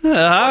question?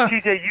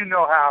 TJ, you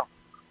know how.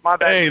 My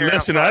bad. Hey,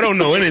 listen, I don't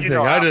know anything.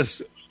 I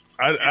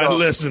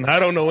listen, I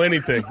don't know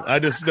anything. I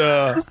just,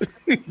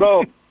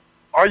 Bro,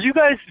 are you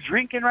guys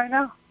drinking right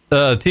now?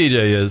 TJ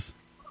is.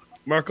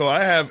 Marco,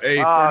 I have a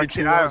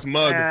 32-ounce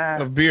mug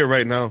of beer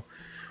right now.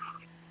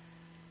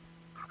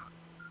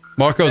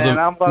 Marco's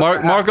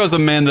a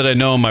man that I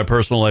know in my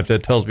personal life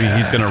that tells me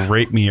he's going to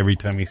rape me every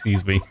time he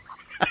sees me.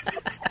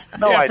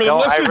 No, yeah, for the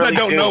listeners that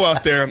don't know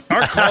out there,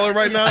 our caller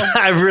right now,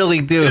 I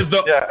really do. He's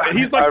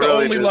like the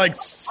only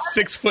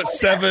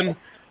 6'7"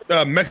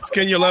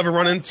 Mexican you'll ever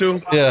run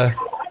into. Yeah,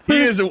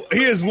 he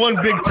is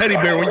one big teddy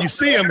bear. When you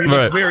see him, he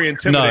looks very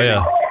intimidating.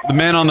 No, yeah. The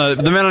man on the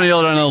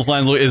other end of those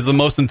lines is the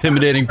most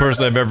intimidating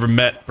person I've ever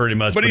met, pretty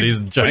much. But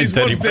he's a giant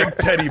teddy bear. Big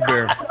teddy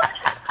bear.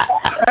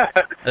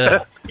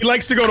 He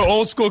likes to go to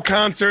old school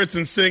concerts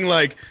and sing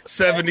like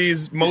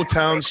 70s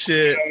Motown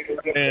shit,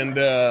 and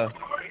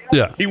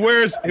yeah, he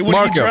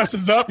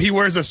dresses up. He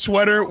wears a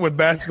sweater with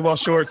basketball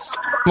shorts.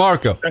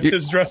 Marco, that's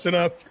his dressing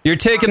up. You're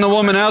taking the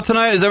woman out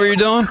tonight? Is that what you're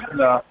doing?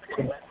 No.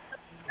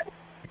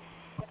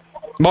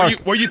 Mark,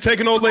 where you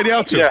taking the old lady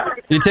out to? Yeah.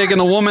 You taking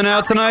the woman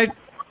out tonight?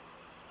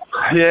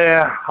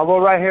 Yeah, I'll go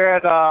right here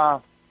at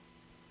a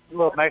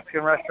little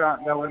Mexican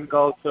restaurant. Then we're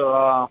going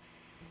to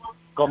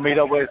go meet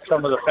up with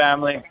some of the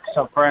family,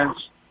 some friends,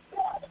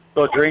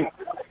 go drink.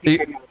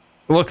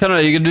 What kind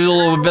of, you can do a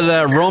little bit of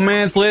that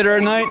romance later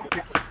at night?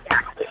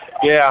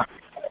 Yeah.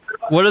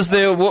 What is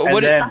the,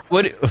 what are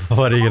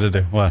you going to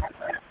do? What?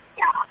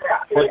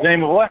 What's the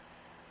name of what?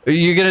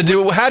 You're going to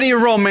do, how do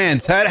you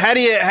romance? How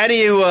do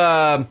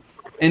you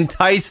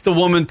entice the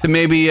woman to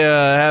maybe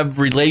have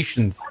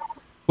relations?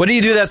 What do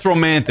you do that's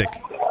romantic?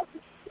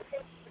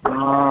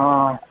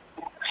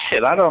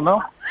 Shit, I don't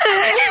know.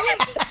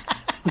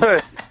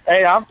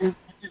 Hey,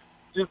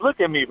 just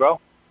look at me, bro.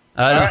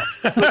 Right?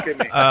 Look at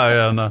me. Oh,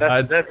 yeah, no.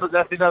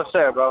 That's enough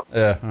said, bro.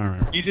 Yeah, all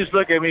right. You just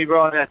look at me,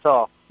 bro, and that's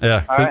all.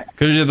 Yeah, all right?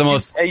 Because you're the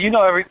most... Hey, you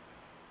know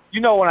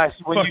you know when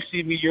you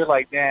see me, you're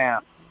like,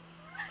 damn.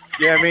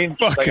 You know what I mean?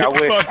 Like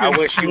I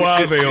wish you would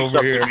Suave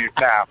over here.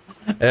 Now.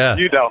 Yeah.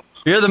 You don't.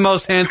 You're the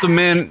most handsome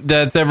man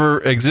that's ever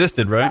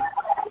existed, right?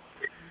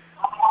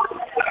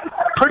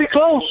 Pretty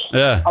close.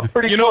 Yeah. I'm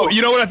pretty You close.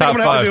 know what I think I'm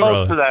gonna have to do?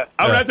 Close to that.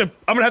 I'm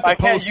gonna have to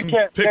post some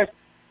pictures.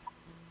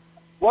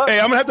 What? Hey,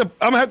 I'm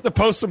gonna have to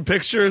post some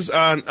pictures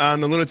on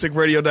the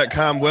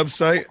lunaticradio.com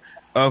website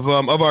of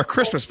our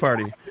Christmas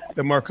party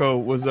that Marco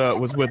was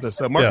with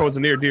us. Marco was a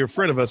near dear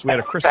friend of us. We had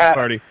a Christmas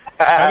party.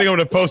 I think I'm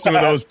gonna post some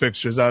of those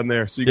pictures on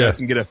there so you guys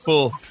can get a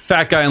full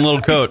fat guy in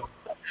little coat.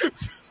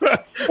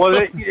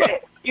 Well,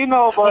 you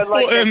know, but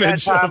like at that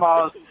image time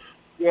I was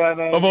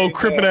of old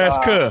crippin' ass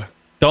cuh.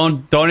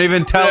 Don't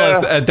even tell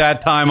us at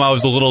that time I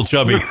was a little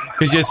chubby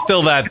because you're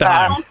still that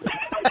time.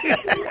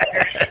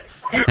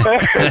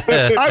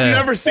 I've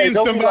never seen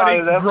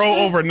somebody grow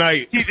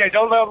overnight. TJ,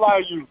 don't let them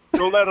lie to you.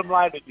 Don't let them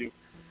lie to you.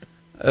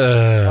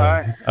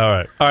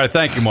 All right.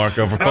 Thank you,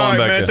 Marco, for calling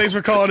back. Man. In. Thanks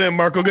for calling in,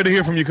 Marco. Good to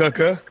hear from you, Cuh.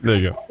 There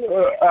you go.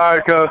 All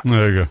right, Cuh.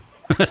 There you go.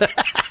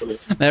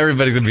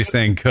 Everybody's gonna be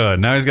saying "Cuh."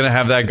 Now he's gonna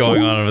have that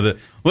going on over there.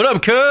 What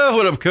up, Cuh?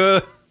 What up,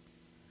 Cuh?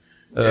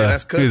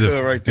 That's Cuh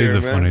right there, He's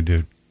a man. funny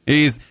dude.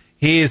 He's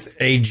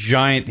a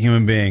giant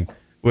human being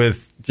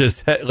with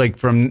just like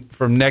from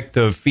neck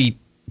to feet,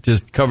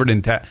 just covered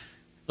in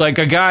like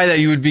a guy that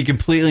you would be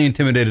completely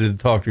intimidated to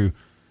talk to,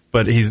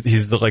 but he's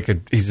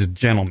a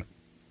gentleman.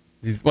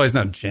 He's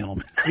not a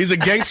gentleman. He's a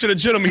gangster and a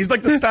gentleman. He's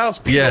like the Styles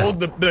P,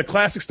 the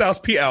classic Styles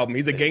P album.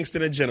 He's a gangster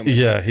and a gentleman.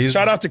 Yeah.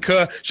 Shout out to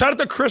Cuh. Shout out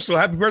to Crystal.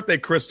 Happy birthday,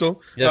 Crystal.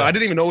 Yeah. I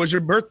didn't even know it was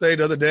your birthday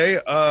the other day.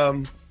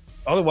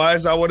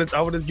 Otherwise, I would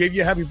have gave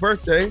you a happy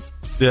birthday.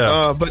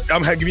 Yeah. But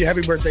I'm gonna give you a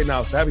happy birthday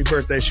now. So happy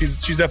birthday.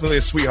 She's definitely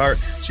a sweetheart.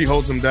 She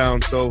holds him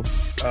down. So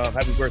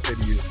happy birthday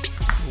to you.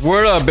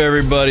 Word up,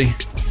 everybody.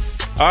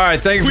 All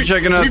right, thank you for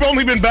checking out. We've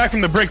only been back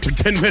from the break for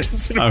 10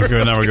 minutes.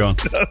 Okay, now we're going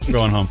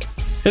home.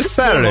 It's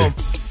Saturday.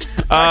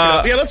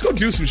 Yeah, let's go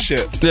do some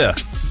shit. Yeah,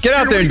 get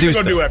out there and do What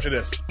stuff. are you gonna do after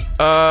this?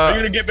 Are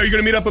you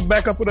gonna meet up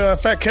back up with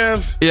Fat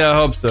Kev? Yeah, I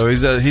hope so.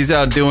 He's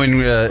out doing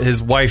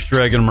his wife's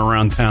dragging him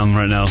around town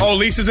right now. Oh,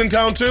 Lisa's in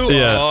town too.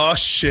 Yeah. Oh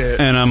shit.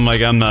 And I'm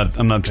like, I'm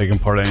not taking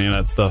part in any of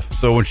that stuff.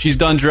 So when she's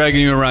done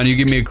dragging you around, you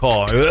give me a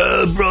call,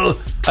 bro.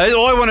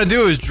 All I want to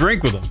do is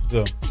drink with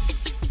him.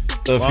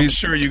 So I'm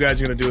sure you guys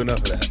are gonna do enough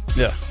of that.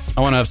 Yeah,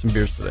 I want to have some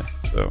beers today.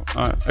 So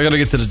I got to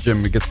get to the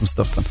gym and get some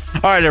stuff done.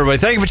 All right, everybody.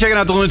 Thank you for checking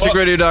out the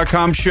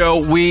lunaticradio.com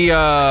show. We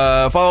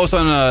follow us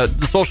on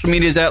the social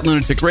medias at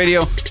Lunatic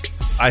Radio.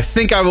 I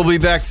think I will be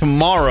back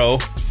tomorrow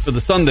for the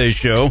Sunday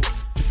show.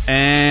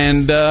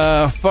 And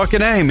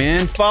fucking A,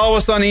 man. Follow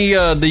us on the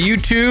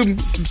YouTube.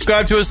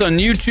 Subscribe to us on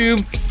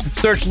YouTube.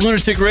 Search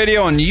Lunatic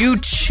Radio on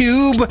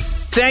YouTube.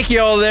 Thank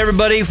you all to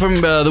everybody from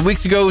the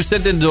weeks ago who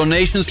sent in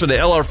donations for the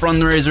LR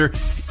fundraiser.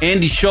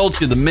 Andy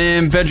Schultz, you're the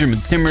man. Benjamin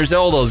Timmers,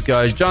 all those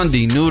guys. John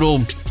D. Noodle,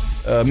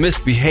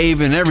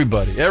 Misbehaving,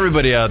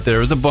 everybody out there.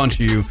 There's a bunch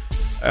of you.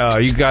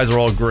 You guys are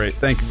all great.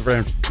 Thank you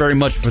very, very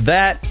much for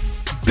that.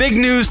 Big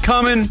news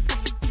coming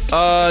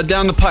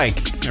down the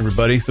pike,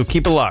 everybody. So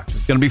keep it locked.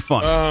 It's going to be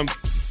fun.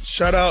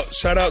 Shout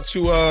out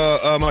to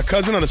my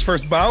cousin on his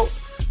first bout.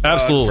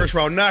 Absolutely. First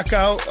round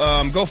knockout.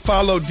 Go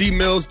follow D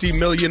Mills, D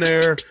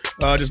Millionaire.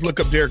 Just look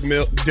up Derek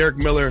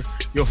Miller.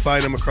 You'll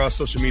find him across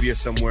social media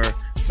somewhere,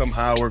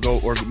 somehow,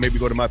 or maybe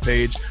go to my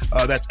page.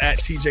 That's at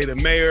TJ the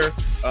Mayor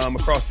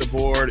across the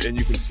board, and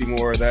you can see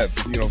more of that.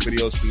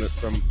 Videos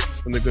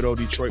from the good old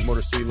Detroit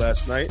Motor City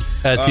last night.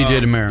 At TJ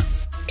the Mayor.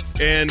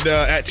 And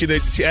at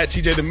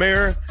TJ the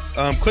Mayor.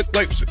 Click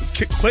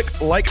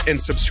like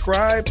and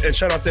subscribe, and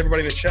shout out to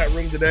everybody in the chat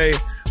room today.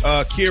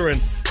 Kieran,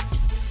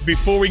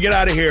 before we get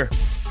out of here,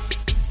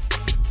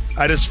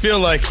 I just feel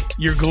like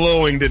you're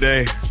glowing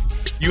today.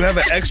 You have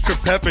an extra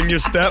pep in your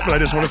step, and I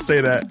just want to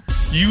say that.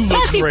 You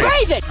look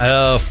great.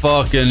 Oh,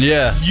 fucking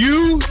yeah.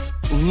 You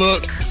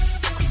look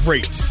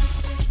great.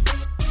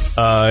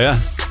 Yeah.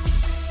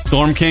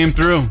 Storm came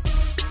through.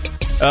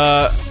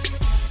 God,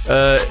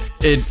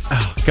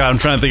 I'm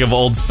trying to think of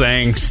old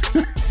sayings.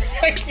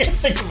 I can't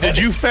think of it.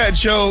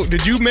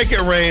 Did you make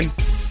it rain?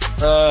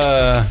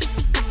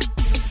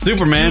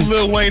 Superman. You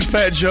Lil Wayne,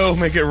 Fat Joe,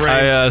 make it rain.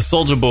 I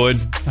Soldier Boy.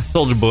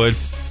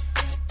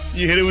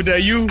 You hit it with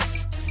that you.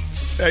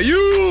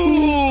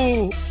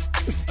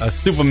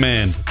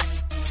 Superman.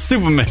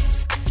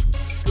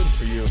 Good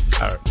for you.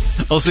 All right.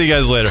 I'll see you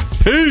guys later.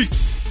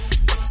 Peace.